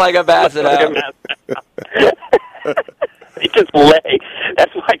 Pant like a Basset Hound. He just lay.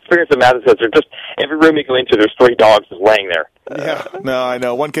 That's my experience at Madison. They're just every room you go into, there's 3 dogs just laying there. Yeah, no, I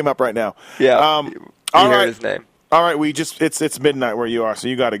know. One came up right now. Yeah, all right. Heard his name. All right, it's midnight where you are, so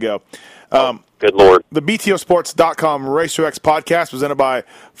you got to go. Good Lord. The BTOsports.com Racer X podcast presented by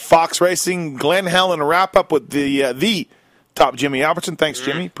Fox Racing. Glen, Helen, wrap up with the top Jimmy Albertson. Thanks,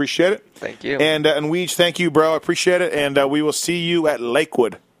 Jimmy. Appreciate it. Thank you. And Weege, thank you, bro. Appreciate it. And we will see you at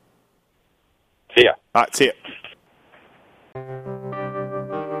Lakewood. See ya. All right, see ya.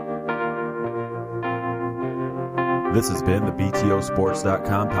 This has been the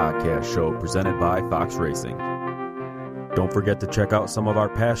BTOsports.com podcast show presented by Fox Racing. Don't forget to check out some of our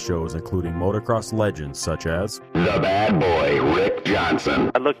past shows, including motocross legends such as The Bad Boy, Rick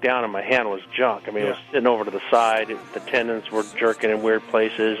Johnson. I looked down and my hand was junk. I mean, it was sitting over to the side. The tendons were jerking in weird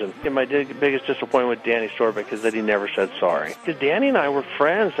places. And my biggest disappointment with Danny Sorbeck because that he never said sorry. Danny and I were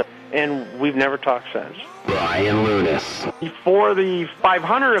friends, and we've never talked since. Brian Lunas. Before the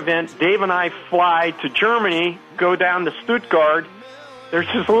 500 event, Dave and I fly to Germany, go down to Stuttgart. There's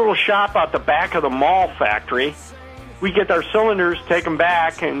this little shop out the back of the mall factory. We get our cylinders, take them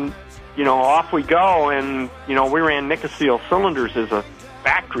back, and, off we go. And, we ran Nicosil cylinders as a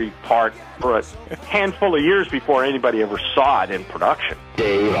factory part for a handful of years before anybody ever saw it in production.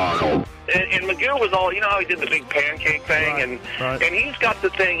 Dave Arnold. And McGill was all, how he did the big pancake thing, and he's got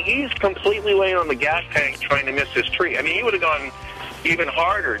the thing, he's completely laying on the gas tank trying to miss his tree. I mean, he would have gone even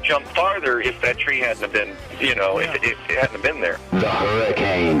harder, jumped farther if that tree hadn't have been, if it hadn't have been there. The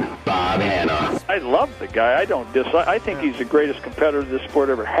Hurricane, Bob Hanna. I love the guy. I don't dislike. I think he's the greatest competitor this sport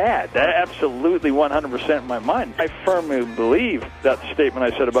ever had. Absolutely 100% in my mind. I firmly believe that statement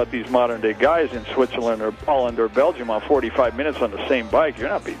I said about these modern-day guys in Switzerland or Holland or Belgium on 45 minutes on the same bike. You're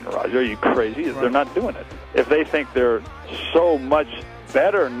not beating Roger. Are you crazy? They're not doing it. If they think they're so much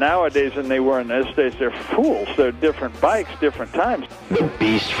better nowadays than they were in those days, they're fools. They're different bikes, different times. The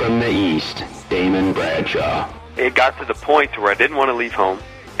Beast from the East, Damon Bradshaw. It got to the point where I didn't want to leave home,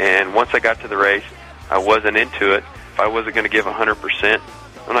 and once I got to the race, I wasn't into it. If I wasn't going to give 100%,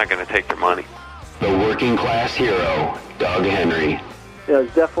 I'm not going to take their money. The working class hero, Doug Henry. It was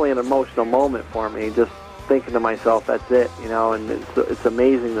definitely an emotional moment for me, just thinking to myself, that's it, and it's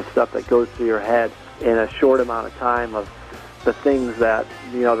amazing the stuff that goes through your head in a short amount of time of the things that,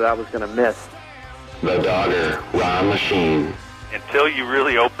 that I was going to miss. The Dogger, Ron Machine. Until you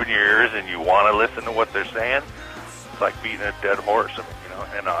really open your ears and you want to listen to what they're saying, it's like beating a dead horse.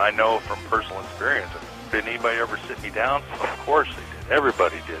 And I know from personal experience, did anybody ever sit me down? Of course they did.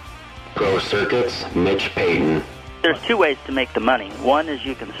 Everybody did. Pro Circuits, Mitch Payton. There's two ways to make the money. One is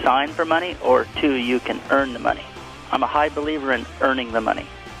you can sign for money, or two, you can earn the money. I'm a high believer in earning the money.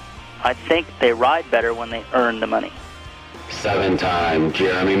 I think they ride better when they earn the money. 7-time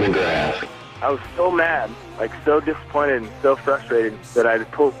Jeremy McGrath. I was so mad, so disappointed and so frustrated that I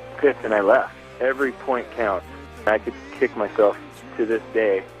pulled the pit and I left. Every point counts. I could kick myself to this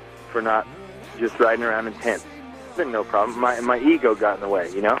day for not just riding around in tents. It's been no problem. My ego got in the way,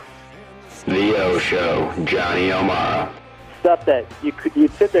 The O Show, Johnny O'Mara. Stuff that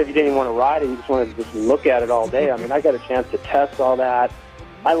you'd sit there if you didn't even want to ride it, you just wanted to just look at it all day. I mean, I got a chance to test all that.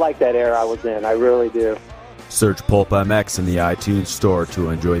 I like that era I was in. I really do. Search Pulp MX in the iTunes store to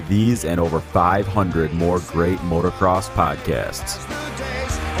enjoy these and over 500 more great motocross podcasts. The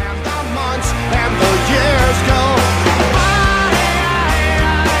days and the months and the years go